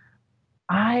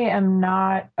I am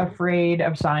not afraid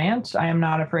of science. I am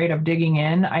not afraid of digging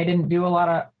in. I didn't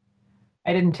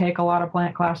take a lot of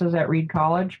plant classes at Reed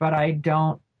College, but I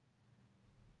don't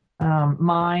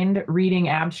mind reading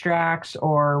abstracts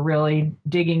or really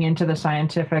digging into the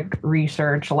scientific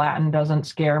research. Latin doesn't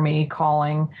scare me.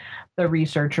 Calling the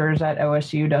researchers at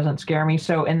OSU doesn't scare me.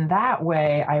 So in that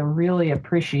way, I really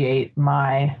appreciate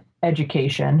my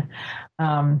education.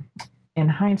 In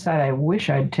hindsight, I wish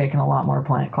I'd taken a lot more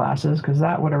plant classes because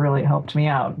that would have really helped me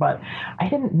out. But I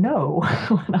didn't know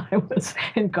when I was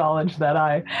in college that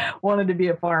I wanted to be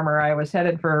a farmer. I was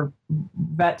headed for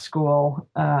vet school,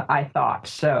 I thought.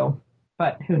 So,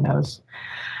 but who knows?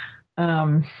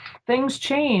 Things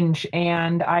change,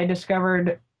 and I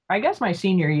discovered, I guess, my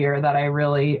senior year that I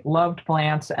really loved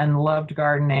plants and loved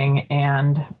gardening,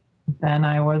 and then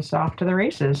I was off to the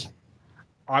races.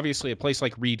 Obviously, a place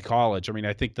like Reed College, I mean,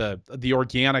 I think the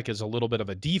organic is a little bit of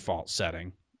a default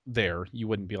setting there. You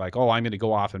wouldn't be like, oh, I'm going to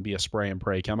go off and be a spray and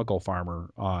pray chemical farmer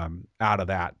out of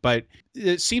that. But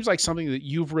it seems like something that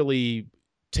you've really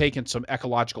taken some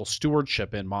ecological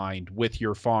stewardship in mind with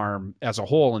your farm as a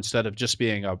whole, instead of just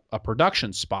being a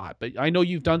production spot. But I know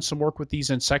you've done some work with these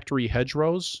insectary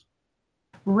hedgerows.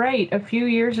 Right. A few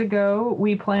years ago,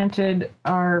 we planted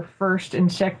our first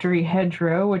insectary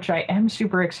hedgerow, which I am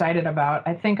super excited about.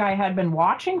 I think I had been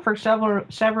watching for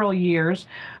several years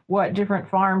what different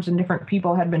farms and different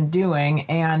people had been doing,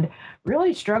 and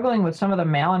really struggling with some of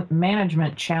the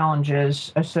management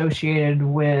challenges associated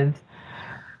with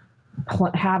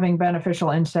having beneficial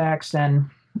insects and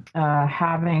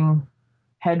having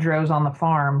hedgerows on the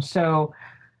farm. So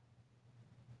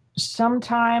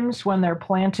sometimes when they're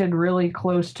planted really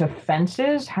close to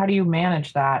fences, how do you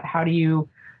manage that? How do you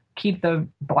keep the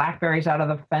blackberries out of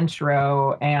the fence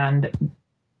row? And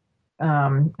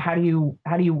how do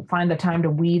you find the time to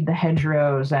weed the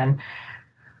hedgerows? And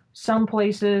some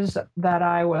places that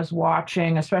I was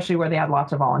watching, especially where they had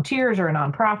lots of volunteers or a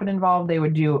nonprofit involved, they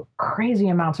would do crazy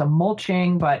amounts of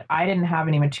mulching, but I didn't have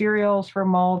any materials for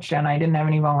mulch and I didn't have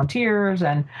any volunteers.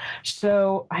 And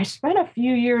so I spent a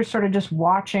few years sort of just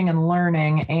watching and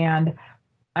learning. And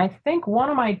I think one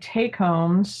of my take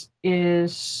homes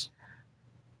is,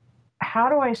 how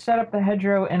do I set up the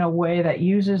hedgerow in a way that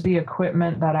uses the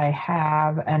equipment that I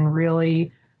have and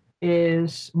really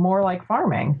is more like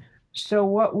farming? So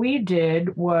what we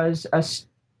did was a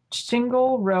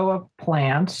single row of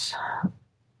plants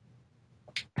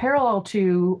parallel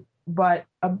to, but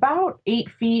about 8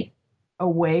 feet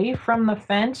away from the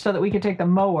fence, so that we could take the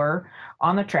mower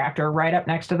on the tractor right up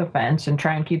next to the fence and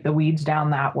try and keep the weeds down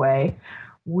that way.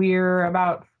 We're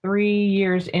about 3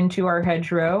 years into our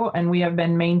hedgerow, and we have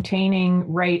been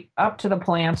maintaining right up to the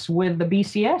plants with the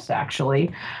BCS,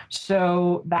 actually.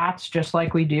 So that's just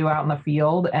like we do out in the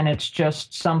field, and it's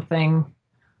just something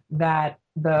that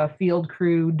the field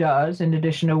crew does in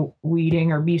addition to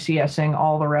weeding or BCSing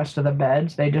all the rest of the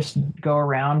beds. They just go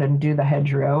around and do the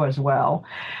hedgerow as well.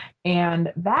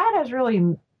 And that has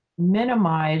really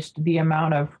minimized the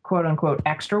amount of quote unquote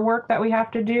extra work that we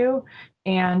have to do,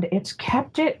 and it's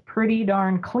kept it pretty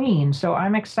darn clean. So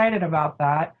I'm excited about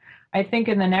that. I think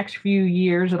in the next few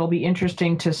years, it'll be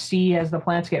interesting to see, as the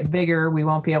plants get bigger, we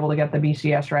won't be able to get the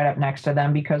BCS right up next to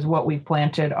them, because what we've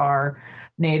planted are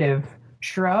native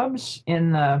shrubs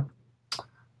in the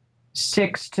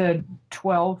 6 to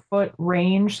 12 foot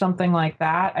range, something like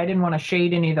that. I didn't want to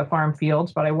shade any of the farm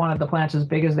fields, but I wanted the plants as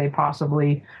big as they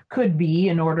possibly could be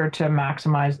in order to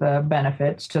maximize the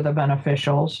benefits to the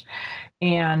beneficials.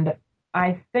 And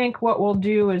I think what we'll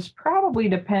do is probably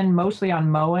depend mostly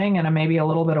on mowing and maybe a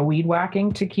little bit of weed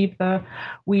whacking to keep the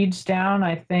weeds down.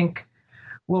 I think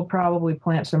we'll probably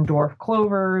plant some dwarf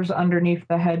clovers underneath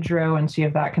the hedgerow and see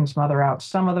if that can smother out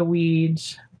some of the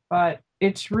weeds. But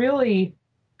it's really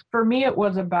for me, it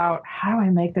was about how do I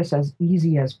make this as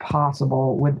easy as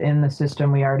possible within the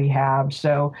system we already have.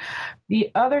 So the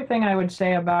other thing I would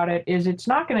say about it is it's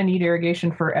not going to need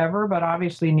irrigation forever, but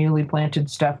obviously newly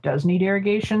planted stuff does need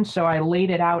irrigation. So I laid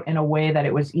it out in a way that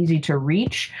it was easy to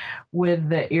reach with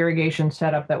the irrigation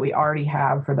setup that we already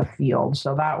have for the field.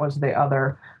 So that was the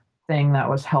other thing that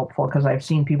was helpful because I've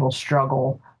seen people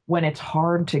struggle when it's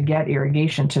hard to get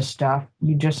irrigation to stuff.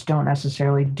 You just don't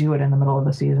necessarily do it in the middle of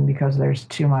the season because there's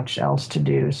too much else to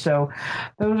do. So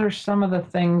those are some of the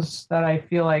things that I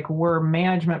feel like were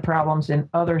management problems in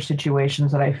other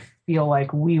situations that I feel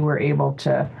like we were able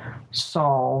to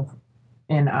solve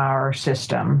in our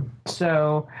system.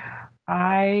 So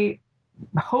I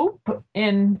hope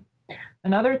in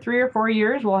another 3 or 4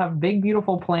 years, we'll have big,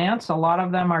 beautiful plants. A lot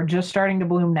of them are just starting to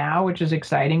bloom now, which is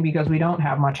exciting because we don't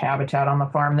have much habitat on the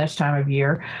farm this time of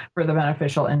year for the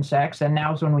beneficial insects. And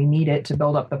now's when we need it to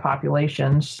build up the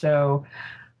populations. So,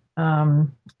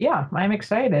 yeah, I'm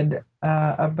excited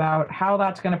about how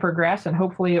that's going to progress. And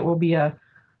hopefully it will be a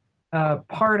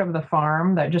part of the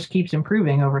farm that just keeps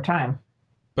improving over time.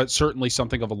 But certainly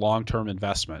something of a long-term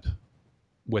investment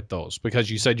with those, because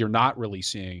you said you're not really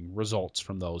seeing results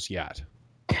from those yet.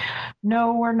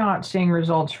 No, we're not seeing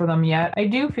results for them yet. I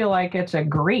do feel like it's a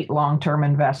great long-term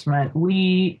investment.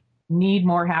 We need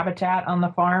more habitat on the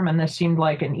farm, and this seemed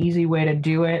like an easy way to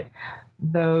do it.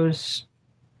 Those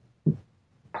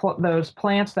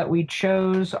plants that we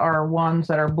chose are ones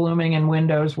that are blooming in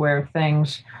windows where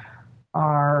things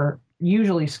are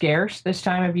usually scarce this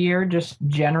time of year, just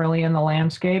generally in the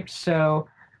landscape. So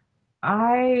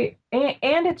and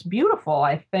it's beautiful.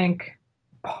 I think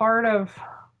part of,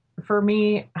 for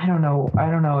me, I don't know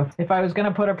if I was going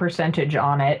to put a percentage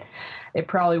on it, it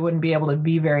probably wouldn't be able to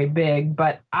be very big,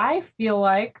 but I feel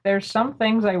like there's some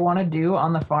things I want to do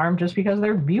on the farm just because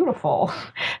they're beautiful.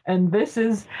 And this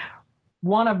is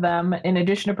one of them. In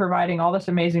addition to providing all this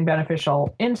amazing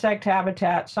beneficial insect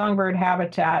habitat, songbird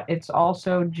habitat, it's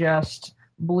also just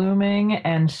blooming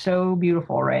and so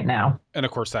beautiful right now. And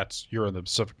of course, you're in the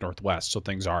Pacific Northwest, so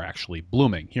things are actually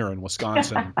blooming. Here in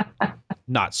Wisconsin,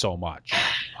 not so much.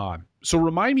 So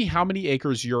remind me how many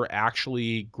acres you're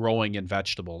actually growing in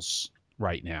vegetables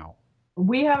right now.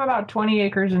 We have about 20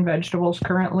 acres in vegetables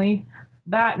currently.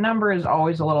 That number is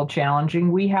always a little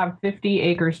challenging. We have 50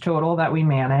 acres total that we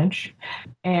manage,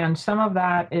 and some of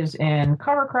that is in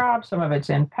cover crops, some of it's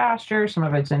in pasture, some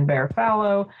of it's in bare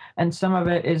fallow, and some of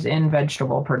it is in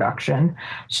vegetable production.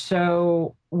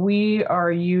 So we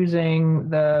are using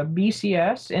the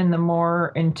BCS in the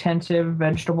more intensive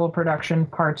vegetable production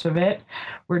parts of it.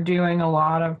 We're doing a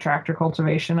lot of tractor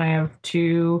cultivation. I have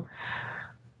two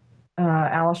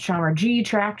Allis-Chalmers G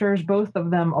tractors, both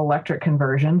of them electric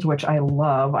conversions, which I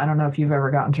love. I don't know if you've ever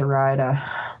gotten to ride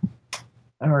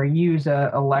or use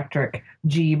a electric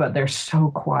G, but they're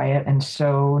so quiet and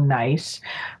so nice.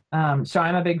 So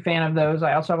I'm a big fan of those.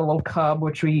 I also have a little Cub,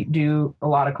 which we do a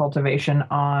lot of cultivation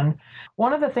on.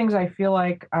 One of the things I feel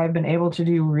like I've been able to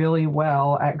do really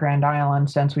well at Grand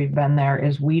Island since we've been there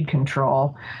is weed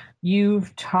control.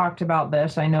 You've talked about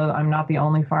this. I know I'm not the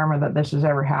only farmer that this has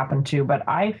ever happened to, but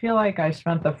I feel like I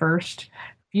spent the first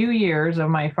few years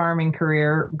of my farming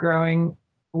career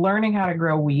learning how to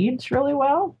grow weeds really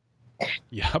well.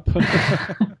 Yep.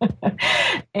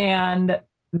 And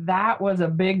that was a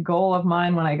big goal of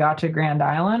mine when I got to Grand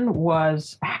Island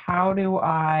was how do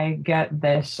I get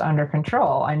this under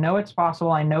control? I know it's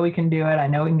possible. I know we can do it. I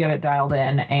know we can get it dialed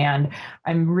in. And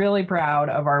I'm really proud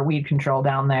of our weed control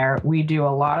down there. We do a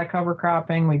lot of cover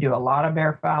cropping. We do a lot of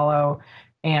bare fallow.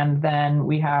 And then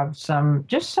we have some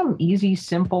easy,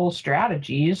 simple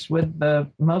strategies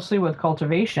mostly with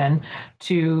cultivation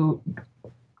to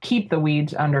keep the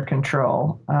weeds under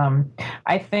control.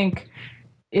 I think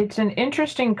it's an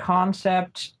interesting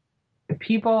concept.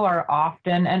 People are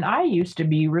often, and I used to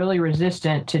be really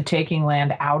resistant to taking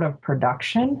land out of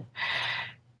production.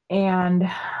 And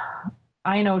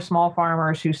I know small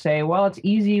farmers who say, well, it's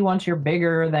easy once you're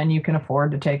bigger, then you can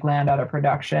afford to take land out of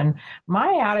production.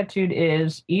 My attitude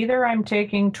is either I'm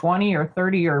taking 20 or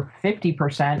 30 or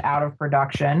 50% out of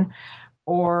production,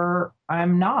 or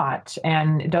I'm not.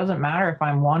 And it doesn't matter if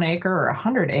I'm 1 acre or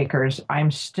 100 acres,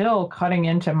 I'm still cutting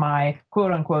into my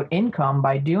quote unquote income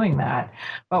by doing that.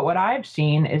 But what I've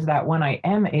seen is that when I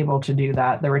am able to do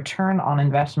that, the return on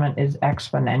investment is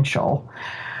exponential.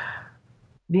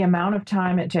 The amount of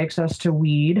time it takes us to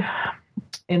weed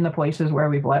in the places where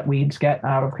we've let weeds get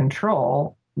out of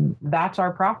control, that's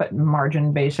our profit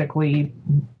margin basically,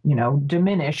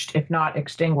 diminished, if not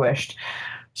extinguished.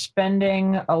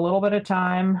 Spending a little bit of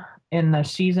time in the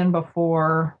season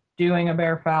before doing a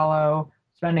bare fallow,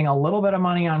 spending a little bit of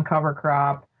money on cover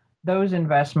crop, those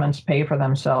investments pay for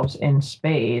themselves in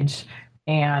spades.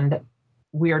 And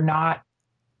we are not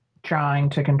trying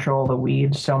to control the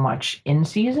weeds so much in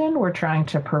season. We're trying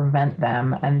to prevent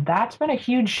them. And that's been a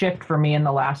huge shift for me in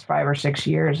the last 5 or 6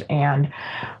 years. And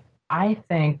I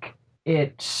think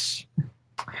it's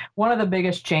one of the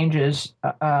biggest changes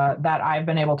that I've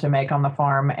been able to make on the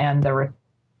farm. And the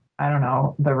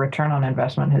return on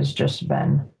investment has just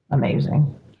been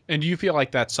amazing. And do you feel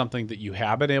like that's something that you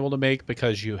have been able to make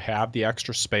because you have the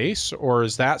extra space, or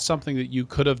is that something that you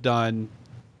could have done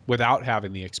without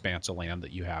having the expanse of land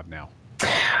that you have now?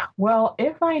 Well,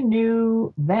 if I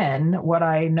knew then what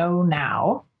I know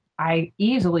now, I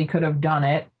easily could have done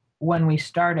it when we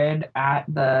started at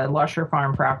the Lusher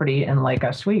Farm property in Lake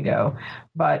Oswego.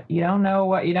 But you don't know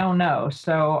what you don't know.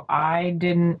 So I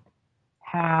didn't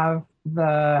have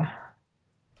the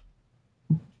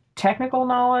technical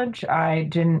knowledge. I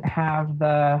didn't have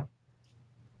the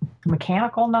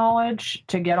mechanical knowledge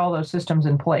to get all those systems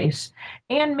in place.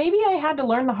 And maybe I had to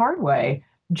learn the hard way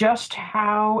just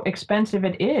how expensive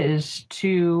it is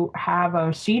to have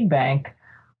a seed bank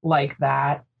like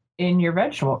that in your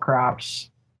vegetable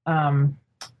crops,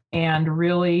 and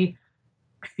really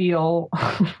feel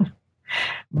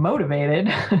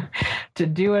motivated to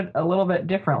do it a little bit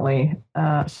differently.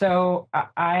 So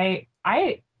I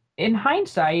in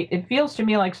hindsight, it feels to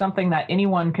me like something that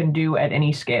anyone can do at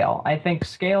any scale. I think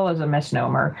scale is a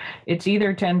misnomer. It's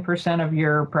either 10% of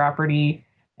your property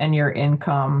and your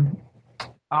income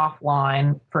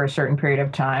offline for a certain period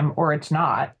of time, or it's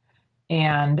not.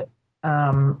 And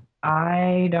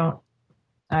I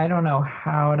don't know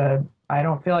how to. I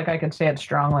don't feel like I could say it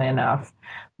strongly enough.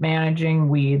 Managing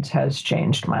weeds has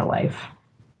changed my life.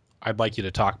 I'd like you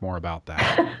to talk more about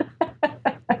that.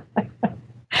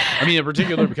 I mean, in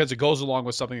particular, because it goes along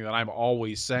with something that I'm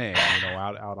always saying,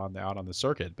 out on the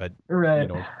circuit. But right.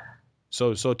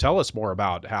 So tell us more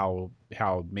about how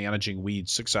managing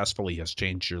weeds successfully has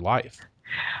changed your life.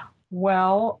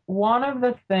 Well, one of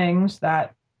the things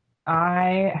that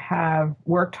I have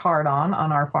worked hard on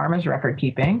our farm is record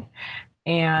keeping.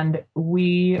 And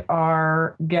we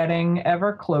are getting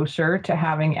ever closer to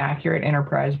having accurate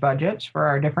enterprise budgets for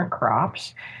our different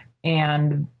crops.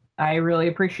 And I really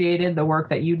appreciated the work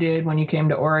that you did when you came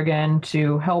to Oregon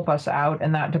to help us out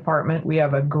in that department. We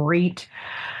have a great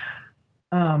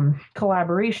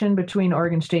collaboration between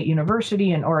Oregon State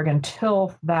University and Oregon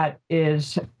Tilth that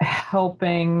is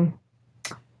helping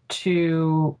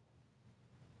to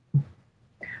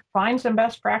find some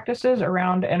best practices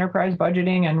around enterprise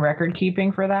budgeting and record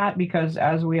keeping for that, because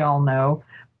as we all know,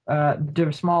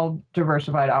 small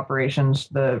diversified operations,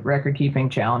 the record keeping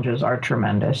challenges are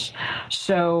tremendous.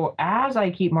 So as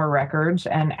I keep more records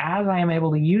and as I am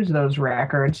able to use those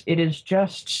records, it is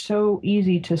just so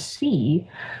easy to see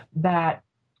that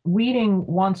weeding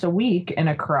once a week in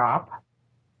a crop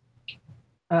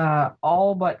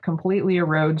all but completely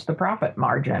erodes the profit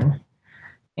margin.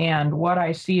 And what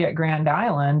I see at Grand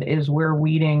Island is we're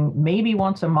weeding maybe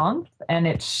once a month, and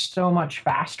it's so much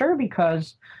faster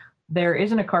because there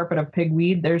isn't a carpet of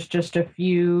pigweed. There's just a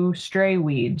few stray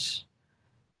weeds.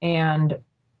 And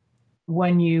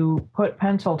when you put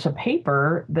pencil to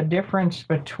paper, the difference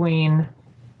between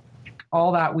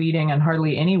all that weeding and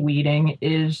hardly any weeding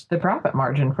is the profit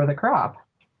margin for the crop.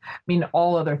 I mean,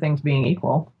 all other things being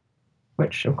equal,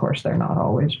 which of course they're not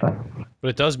always, but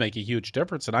it does make a huge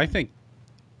difference. And I think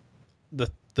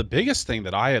the biggest thing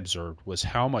that I observed was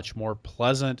how much more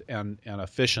pleasant and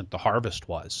efficient the harvest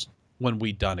was when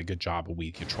we'd done a good job of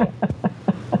weed control.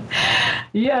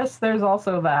 Yes, there's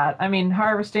also that. I mean,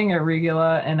 harvesting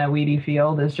arugula in a weedy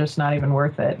field is just not even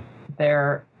worth it.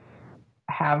 There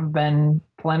have been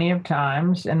plenty of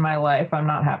times in my life, I'm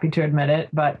not happy to admit it,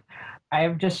 but I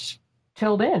have just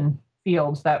tilled in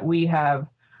fields that we have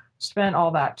spent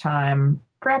all that time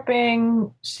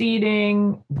prepping,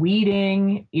 seeding,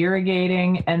 weeding,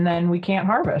 irrigating, and then we can't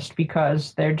harvest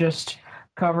because they're just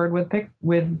covered with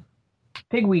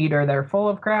pigweed, or they're full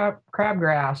of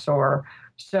crabgrass. Or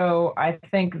so I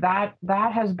think that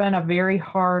has been a very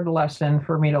hard lesson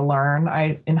for me to learn.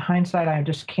 In hindsight, I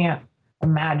just can't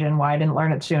imagine why I didn't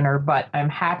learn it sooner, but I'm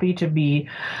happy to be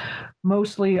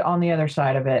mostly on the other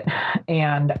side of it.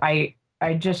 And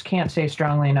I just can't say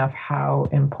strongly enough how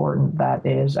important that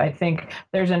is. I think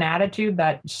there's an attitude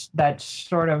that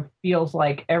sort of feels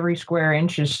like every square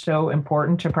inch is so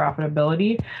important to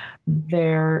profitability.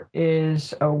 There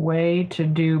is a way to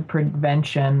do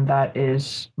prevention that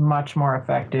is much more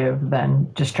effective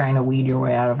than just trying to weed your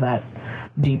way out of that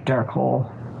deep, dark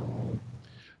hole.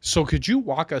 So could you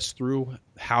walk us through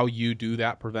how you do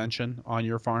that prevention on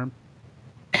your farm?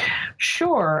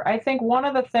 Sure. I think one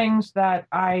of the things that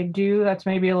I do that's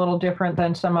maybe a little different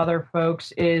than some other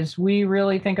folks is we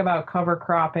really think about cover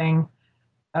cropping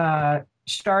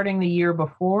starting the year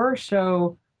before.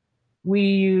 So we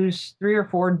use 3 or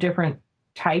 4 different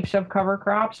types of cover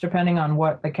crops depending on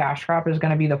what the cash crop is going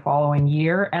to be the following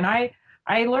year. And I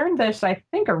learned this, I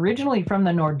think, originally from the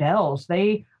Nordells.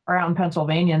 They are out in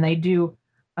Pennsylvania and they do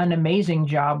an amazing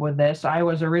job with this. I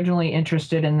was originally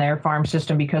interested in their farm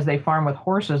system because they farm with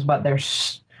horses, but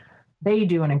they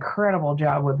do an incredible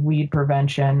job with weed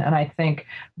prevention. And I think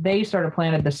they sort of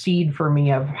planted the seed for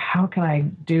me of how can I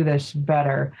do this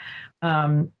better.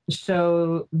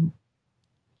 So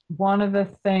one of the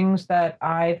things that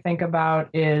I think about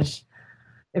is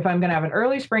if I'm going to have an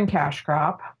early spring cash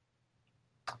crop,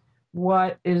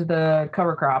 what is the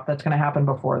cover crop that's going to happen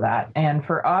before that? And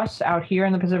for us out here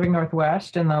in the Pacific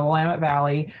Northwest in the Willamette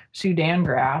Valley, Sudan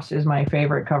grass is my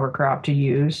favorite cover crop to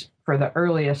use for the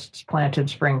earliest planted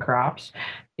spring crops.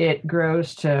 It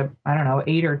grows to, I don't know,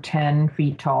 8 or 10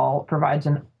 feet tall, provides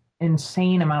an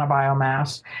insane amount of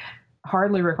biomass,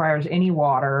 hardly requires any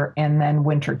water, and then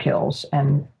winter kills.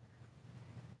 And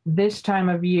this time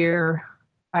of year,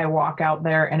 I walk out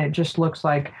there and it just looks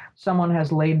like someone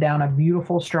has laid down a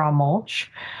beautiful straw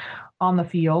mulch on the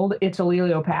field. It's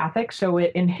allelopathic, so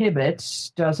it inhibits,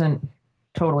 doesn't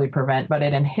totally prevent, but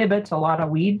it inhibits a lot of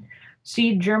weed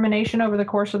seed germination over the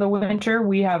course of the winter.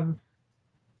 We have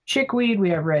chickweed, we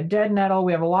have red dead nettle,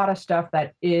 we have a lot of stuff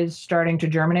that is starting to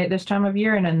germinate this time of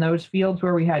year. And in those fields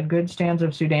where we had good stands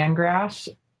of Sudan grass,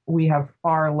 we have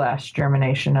far less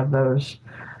germination of those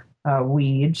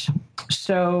weeds.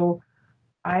 So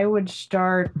I would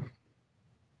start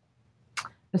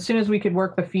as soon as we could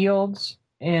work the fields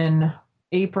in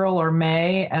April or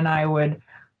May, and I would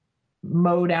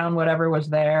mow down whatever was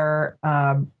there,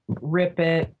 rip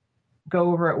it,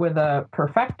 go over it with a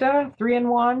Perfecta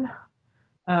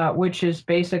 3-in-1, which is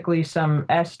basically some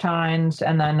S-tines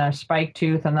and then a spike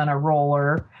tooth and then a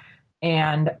roller.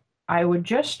 And I would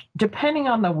just, depending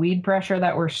on the weed pressure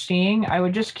that we're seeing, I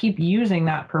would just keep using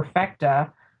that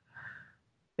Perfecta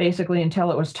basically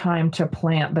until it was time to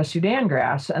plant the Sudan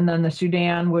grass. And then the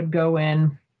Sudan would go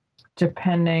in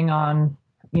depending on,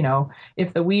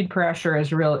 if the weed pressure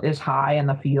is high in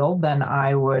the field, then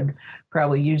I would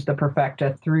probably use the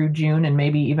Perfecta through June and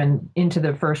maybe even into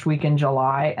the first week in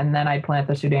July, and then I'd plant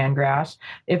the Sudan grass.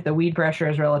 If the weed pressure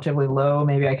is relatively low,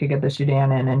 maybe I could get the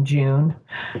Sudan in June.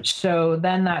 So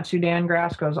then that Sudan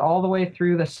grass goes all the way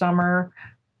through the summer.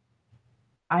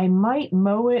 I might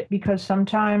mow it because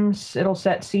sometimes it'll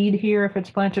set seed here if it's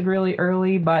planted really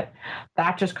early, but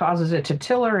that just causes it to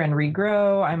tiller and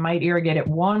regrow. I might irrigate it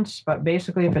once, but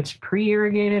basically if it's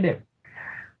pre-irrigated, it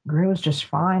grows just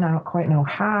fine. I don't quite know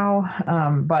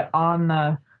how, but on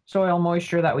the soil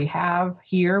moisture that we have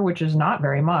here, which is not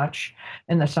very much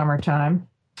in the summertime,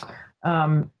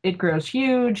 it grows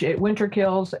huge, it winter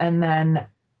kills, and then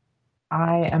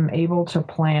I am able to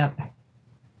plant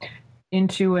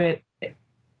into it,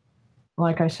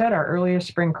 like I said, our earliest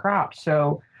spring crop.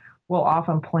 So we'll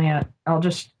often plant,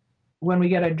 when we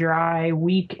get a dry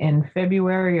week in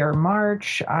February or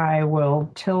March, I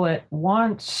will till it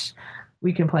once.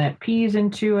 We can plant peas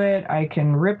into it. I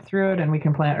can rip through it and we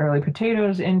can plant early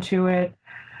potatoes into it.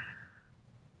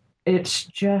 It's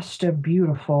just a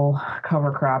beautiful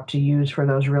cover crop to use for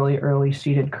those really early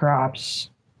seeded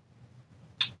crops.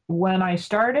 When I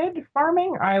started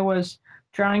farming, I was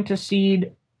trying to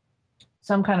seed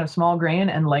some kind of small grain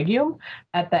and legume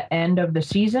at the end of the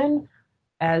season,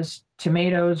 as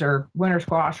tomatoes or winter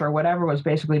squash or whatever was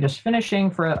basically just finishing.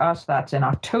 For us, that's in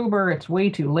October. It's way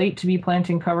too late to be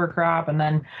planting cover crop, and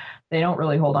then they don't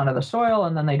really hold onto the soil,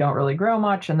 and then they don't really grow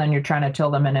much, and then you're trying to till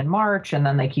them in March, and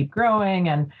then they keep growing.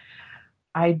 And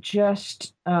I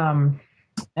just am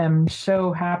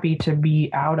so happy to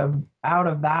be out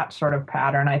of that sort of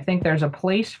pattern. I think there's a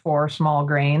place for small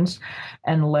grains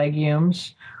and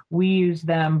legumes. We use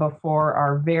them before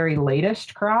our very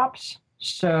latest crops.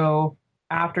 So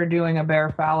after doing a bare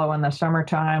fallow in the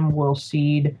summertime, we'll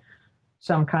seed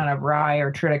some kind of rye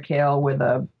or triticale with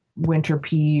a winter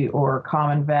pea or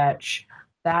common vetch.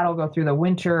 That'll go through the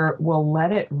winter. We'll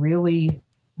let it really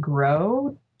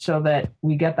grow so that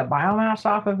we get the biomass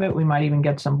off of it. We might even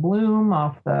get some bloom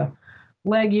off the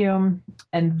legume.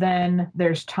 And then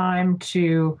there's time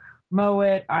to mow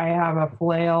it. I have a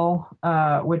flail,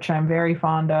 which I'm very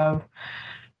fond of.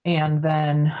 And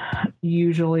then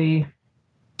usually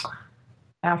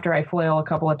after I flail a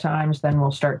couple of times, then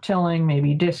we'll start tilling,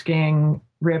 maybe disking,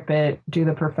 rip it, do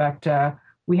the Perfecta.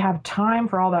 We have time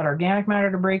for all that organic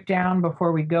matter to break down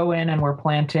before we go in and we're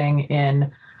planting in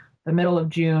the middle of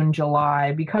June,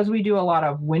 July. Because we do a lot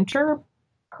of winter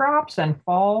crops and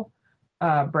fall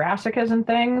brassicas and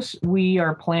things, we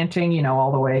are planting,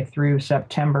 all the way through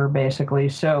September, basically.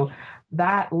 So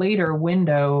that later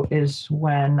window is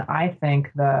when I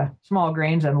think the small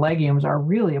grains and legumes are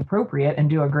really appropriate and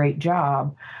do a great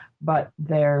job, but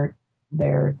they're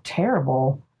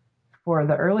terrible for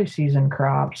the early season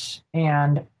crops.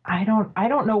 And I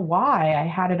don't know why I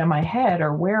had it in my head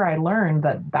or where I learned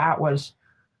that was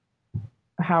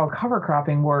how cover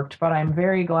cropping worked, but I'm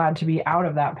very glad to be out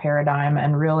of that paradigm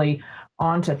and really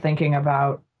on to thinking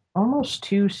about almost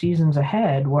 2 seasons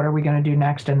ahead. What are we going to do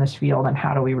next in this field, and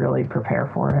how do we really prepare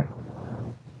for it?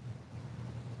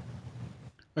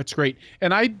 That's great.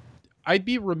 And I'd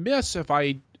be remiss if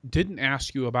I didn't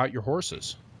ask you about your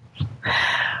horses.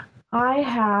 I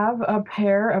have a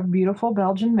pair of beautiful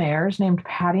Belgian mares named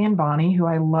Patty and Bonnie, who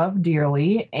I love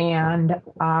dearly, and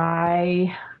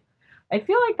I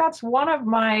feel like that's one of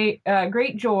my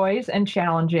great joys and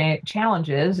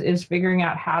challenges is figuring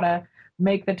out how to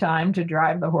make the time to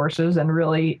drive the horses and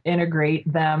really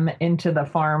integrate them into the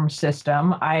farm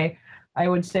system. I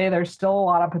would say there's still a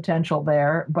lot of potential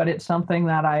there, but it's something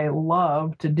that I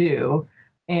love to do.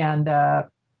 And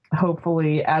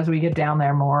hopefully, as we get down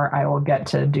there more, I will get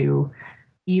to do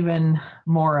even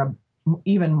more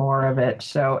of it.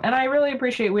 So, and I really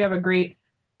appreciate we have a great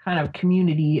kind of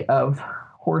community of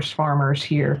horse farmers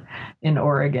here in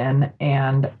Oregon,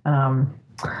 and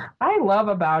I love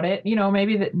about it,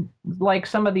 maybe that, like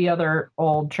some of the other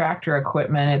old tractor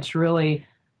equipment, it's really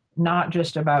not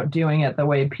just about doing it the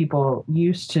way people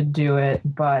used to do it,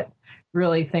 but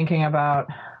really thinking about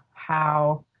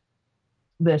how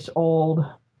this old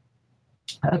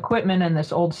equipment and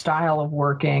this old style of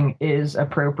working is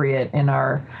appropriate in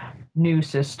our new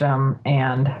system,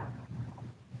 and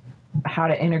how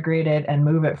to integrate it and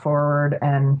move it forward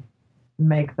and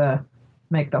make the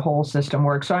whole system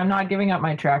work. So I'm not giving up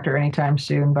my tractor anytime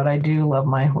soon, but I do love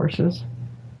my horses.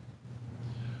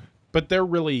 But they're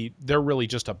really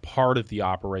just a part of the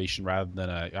operation rather than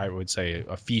I would say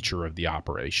a feature of the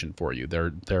operation for you.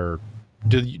 Do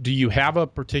you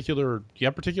have particular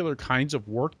kinds of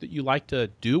work that you like to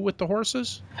do with the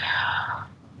horses?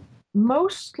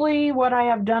 Mostly what I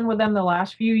have done with them the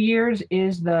last few years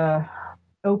is the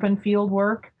open field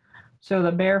work. So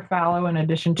the bare fallow, in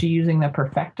addition to using the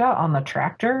Perfecta on the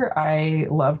tractor, I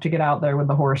love to get out there with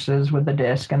the horses with the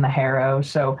disc and the harrow.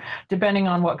 So depending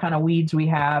on what kind of weeds we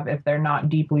have, if they're not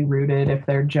deeply rooted, if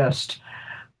they're just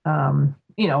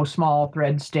small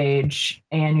thread stage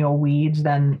annual weeds,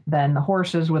 then the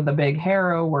horses with the big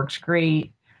harrow works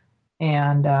great,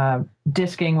 and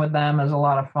disking with them is a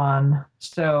lot of fun.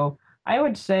 So I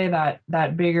would say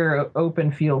that bigger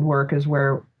open field work is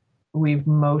where we've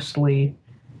mostly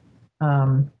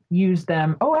used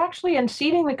them. Oh, actually, and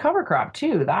seeding the cover crop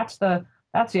too. That's the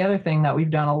other thing that we've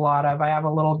done a lot of. I have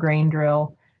a little grain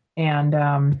drill,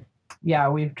 and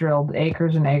we've drilled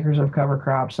acres and acres of cover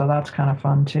crop, so that's kind of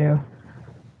fun too.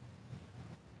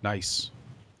 Nice.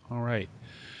 All right.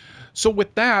 So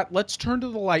with that, let's turn to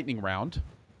the lightning round,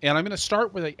 and I'm going to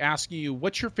start with asking you,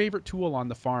 what's your favorite tool on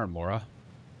the farm, Laura?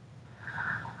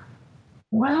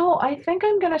 Well, I think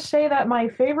I'm going to say that my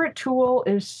favorite tool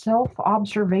is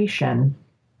self-observation.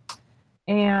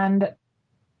 And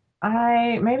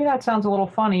maybe that sounds a little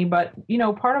funny, but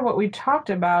part of what we talked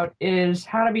about is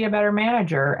how to be a better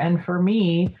manager. And for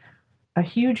me, a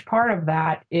huge part of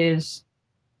that is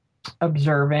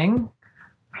observing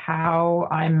how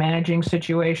I'm managing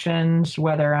situations,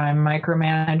 whether I'm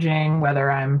micromanaging,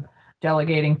 whether I'm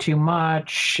delegating too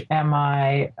much, am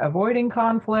I avoiding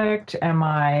conflict, am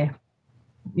I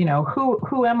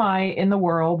who am I in the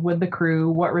world with the crew?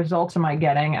 What results am I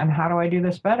getting, and how do I do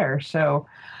this better? So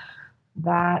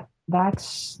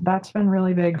that's been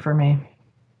really big for me.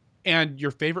 And your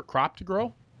favorite crop to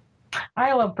grow?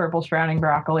 I love purple sprouting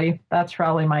broccoli. That's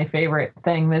probably my favorite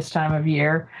thing this time of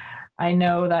year. I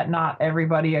know that not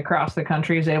everybody across the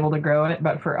country is able to grow it,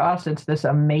 but for us, it's this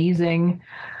amazing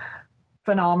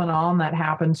phenomenon that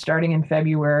happens starting in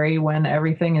February when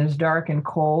everything is dark and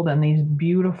cold, and these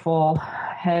beautiful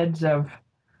heads of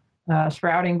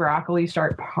sprouting broccoli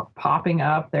start popping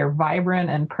up. They're vibrant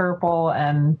and purple,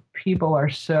 and people are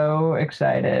so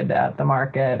excited at the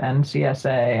market and CSA.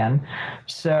 And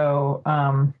so,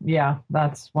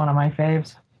 that's one of my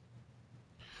faves.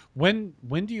 When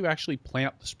do you actually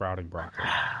plant the sprouting broccoli?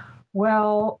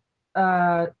 Well,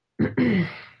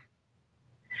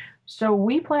 so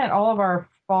we plant all of our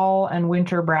fall and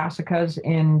winter brassicas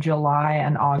in July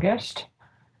and August.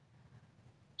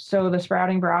 So the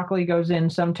sprouting broccoli goes in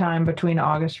sometime between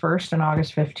August 1st and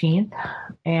August 15th.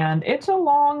 And it's a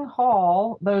long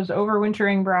haul. Those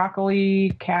overwintering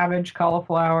broccoli, cabbage,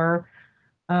 cauliflower,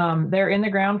 They're in the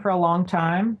ground for a long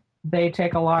time. They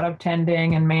take a lot of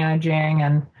tending and managing,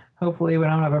 and hopefully we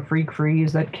don't have a freak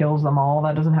freeze that kills them all.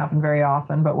 That doesn't happen very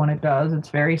often, but when it does, it's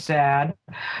very sad.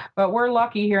 But we're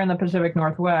lucky here in the Pacific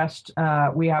Northwest.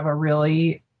 We have a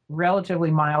really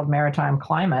relatively mild maritime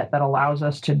climate that allows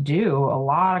us to do a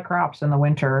lot of crops in the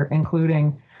winter,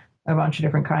 including a bunch of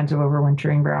different kinds of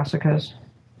overwintering brassicas.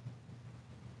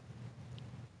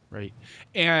 Right.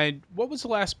 And what was the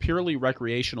last purely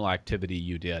recreational activity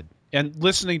you did? And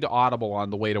listening to Audible on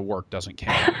the way to work doesn't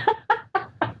count.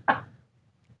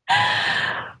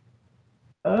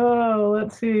 Oh,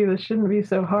 let's see. This shouldn't be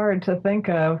so hard to think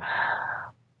of.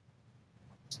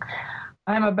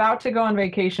 I'm about to go on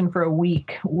vacation for a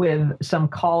week with some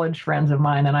college friends of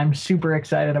mine, and I'm super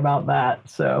excited about that.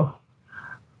 So,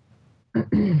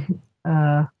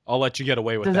 I'll let you get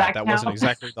away with that. That wasn't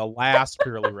exactly the last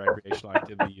purely recreational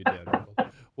activity you did.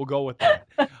 We'll go with that.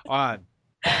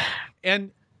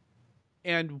 And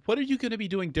what are you going to be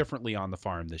doing differently on the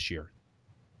farm this year?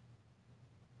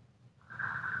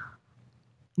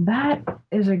 That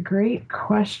is a great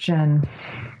question.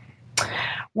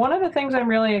 One of the things I'm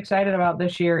really excited about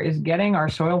this year is getting our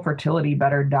soil fertility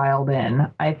better dialed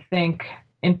in. I think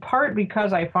in part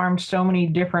because I farmed so many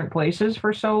different places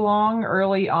for so long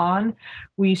early on,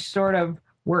 we sort of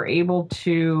were able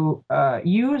to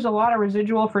use a lot of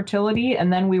residual fertility,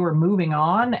 and then we were moving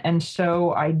on. And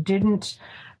so I didn't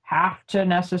have to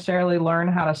necessarily learn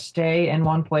how to stay in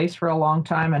one place for a long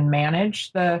time and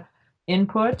manage the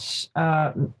inputs,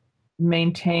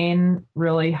 maintain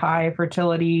really high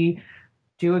fertility,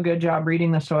 do a good job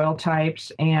reading the soil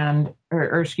types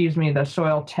or excuse me, the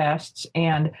soil tests.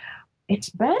 And it's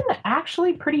been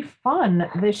actually pretty fun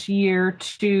this year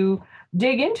to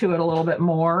dig into it a little bit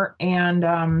more.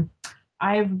 And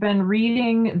I've been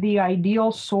reading The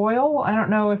Ideal Soil. I don't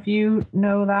know if you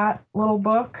know that little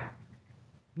book.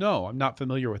 No, I'm not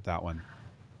familiar with that one.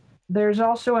 There's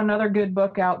also another good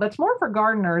book out that's more for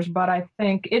gardeners, but I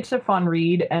think it's a fun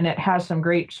read, and it has some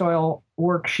great soil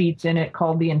worksheets in it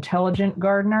called The Intelligent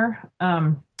Gardener.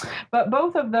 But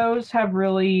both of those have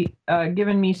really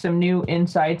given me some new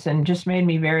insights and just made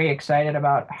me very excited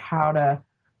about how to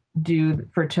do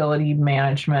fertility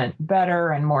management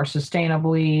better and more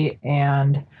sustainably.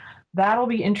 And that'll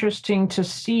be interesting to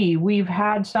see. We've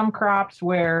had some crops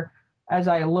where, as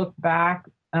I look back,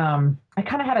 I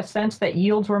kind of had a sense that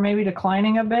yields were maybe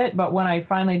declining a bit, but when I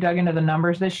finally dug into the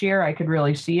numbers this year, I could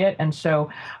really see it. And so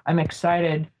I'm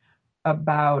excited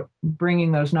about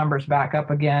bringing those numbers back up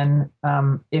again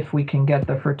if we can get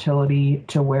the fertility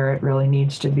to where it really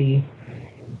needs to be.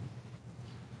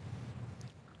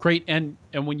 Great. And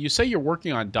when you say you're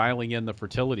working on dialing in the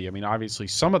fertility, I mean, obviously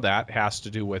some of that has to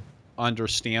do with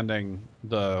understanding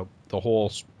the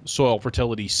whole soil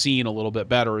fertility scene a little bit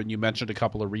better, and you mentioned a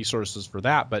couple of resources for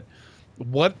that, but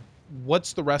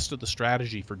what's the rest of the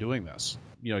strategy for doing this?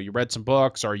 You know, you read some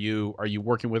books. Are you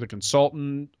working with a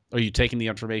consultant? Are you taking the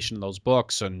information in those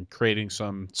books and creating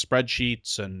some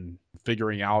spreadsheets and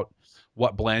figuring out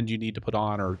what blend you need to put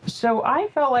on? So I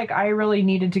felt like I really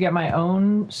needed to get my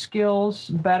own skills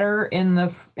better in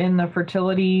the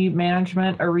fertility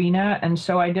management arena, and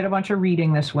so I did a bunch of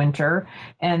reading this winter,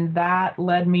 and that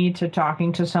led me to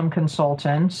talking to some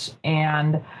consultants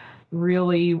and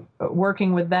really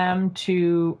working with them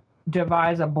to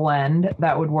devise a blend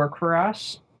that would work for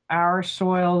us. Our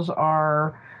soils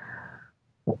are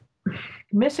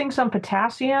missing some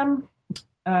potassium.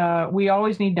 We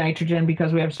always need nitrogen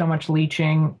because we have so much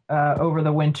leaching over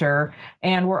the winter.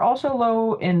 And we're also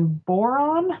low in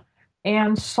boron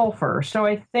and sulfur. So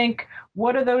I think,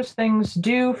 what do those things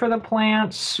do for the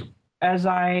plants? As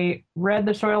I read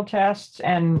the soil tests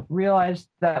and realized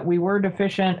that we were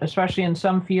deficient, especially in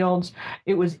some fields,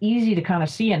 it was easy to kind of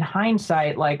see in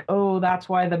hindsight, like, oh, that's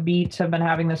why the beets have been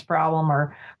having this problem,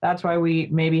 or that's why we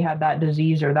maybe had that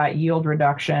disease or that yield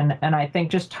reduction. And I think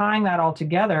just tying that all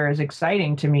together is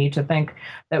exciting to me, to think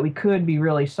that we could be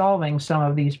really solving some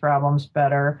of these problems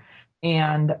better.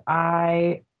 And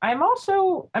I'm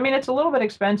also, I mean, it's a little bit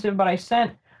expensive, but I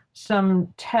sent some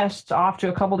tests off to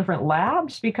a couple different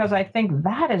labs because I think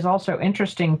that is also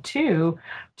interesting too,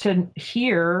 to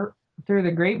hear through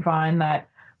the grapevine that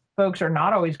folks are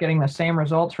not always getting the same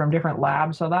results from different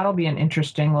labs. So that'll be an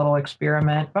interesting little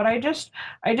experiment. But I just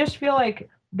feel like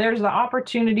there's the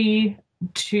opportunity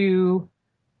to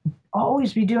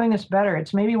always be doing this better.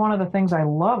 It's maybe one of the things I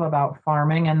love about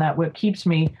farming, and that what keeps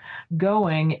me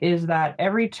going is that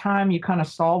every time you kind of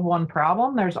solve one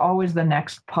problem, there's always the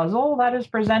next puzzle that is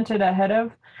presented ahead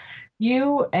of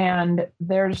you, and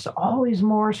there's always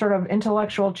more sort of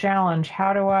intellectual challenge.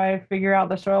 How do I figure out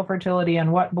the soil fertility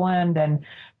and what blend, and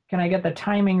Can I get the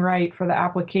timing right for the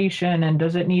application? And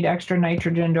does it need extra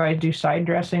nitrogen? Do I do side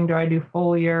dressing? Do I do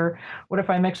foliar? What if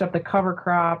I mix up the cover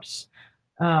crops?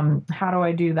 How do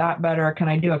I do that better? Can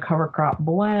I do a cover crop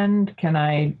blend? Can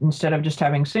I, instead of just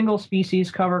having single species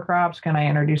cover crops, can I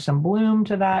introduce some bloom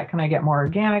to that? Can I get more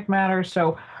organic matter?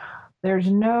 So there's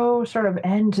no sort of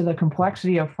end to the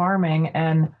complexity of farming.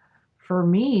 And for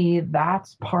me,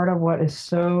 that's part of what is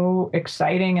so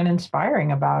exciting and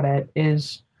inspiring about it,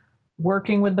 is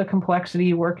working with the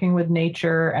complexity, working with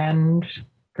nature, and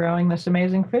growing this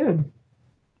amazing food.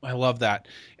 I love that.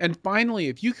 And finally,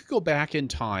 if you could go back in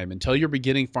time and tell your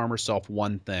beginning farmer self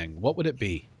one thing, what would it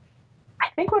be? I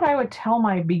think what I would tell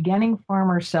my beginning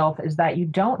farmer self is that you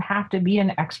don't have to be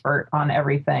an expert on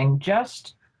everything.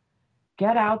 Just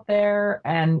get out there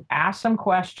and ask some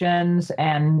questions,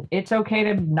 and it's okay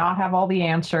to not have all the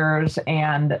answers.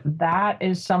 And that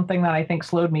is something that I think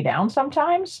slowed me down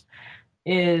sometimes,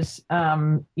 is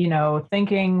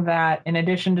thinking that in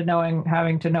addition to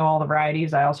having to know all the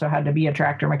varieties, I also had to be a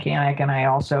tractor mechanic, and I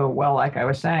also, well, like I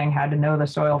was saying, had to know the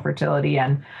soil fertility.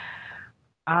 And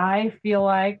I feel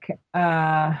like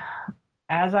as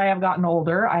I have gotten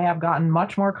older, I have gotten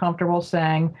much more comfortable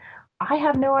saying, I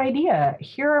have no idea.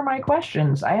 Here are my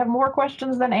questions. I have more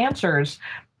questions than answers,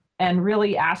 and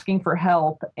really asking for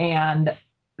help. And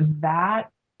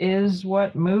that is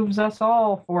what moves us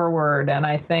all forward. And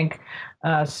I think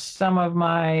some of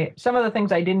the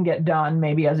things I didn't get done,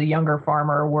 maybe as a younger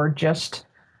farmer, were just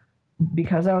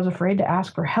because I was afraid to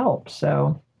ask for help.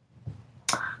 So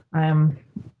I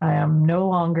am no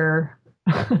longer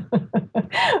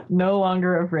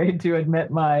afraid to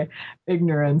admit my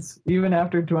ignorance. Even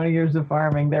after 20 years of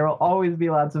farming, there will always be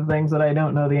lots of things that I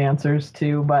don't know the answers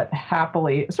to, but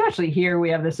happily, especially here, we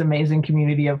have this amazing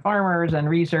community of farmers and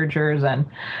researchers, and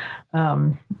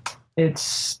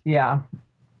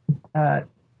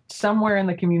somewhere in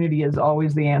the community is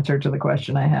always the answer to the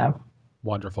question I have.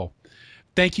 Wonderful.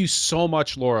 Thank you so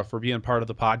much, Laura, for being part of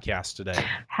the podcast today.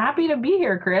 Happy to be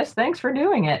here, Chris. Thanks for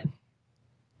doing it.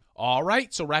 All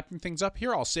right, so wrapping things up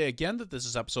here, I'll say again that this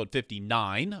is episode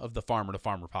 59 of the Farmer to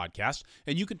Farmer podcast,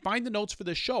 and you can find the notes for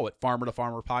this show at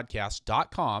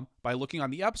farmertofarmerpodcast.com by looking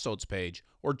on the episodes page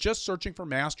or just searching for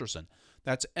Masterson.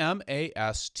 That's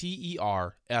Masterson.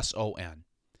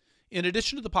 In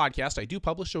addition to the podcast, I do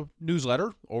publish a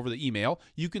newsletter over the email.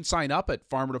 You can sign up at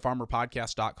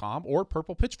farmertofarmerpodcast.com or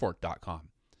purplepitchfork.com.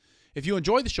 If you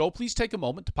enjoy the show, please take a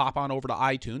moment to pop on over to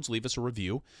iTunes, leave us a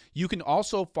review. You can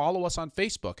also follow us on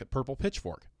Facebook at Purple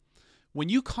Pitchfork. When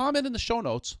you comment in the show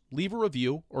notes, leave a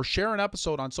review, or share an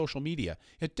episode on social media,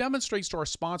 it demonstrates to our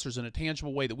sponsors in a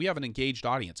tangible way that we have an engaged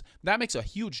audience. That makes a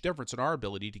huge difference in our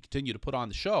ability to continue to put on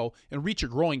the show and reach a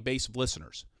growing base of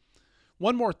listeners.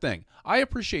 One more thing. I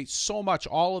appreciate so much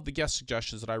all of the guest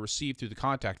suggestions that I received through the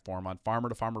contact form on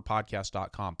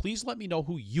farmertofarmerpodcast.com. Please let me know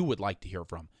who you would like to hear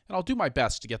from, and I'll do my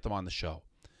best to get them on the show.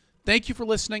 Thank you for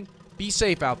listening. Be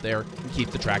safe out there and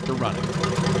keep the tractor running.